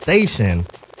 same station.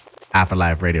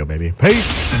 Afterlife Radio, baby.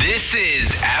 Peace. This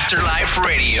is Afterlife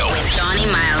Radio with Jonney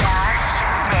Miles.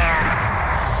 Dance.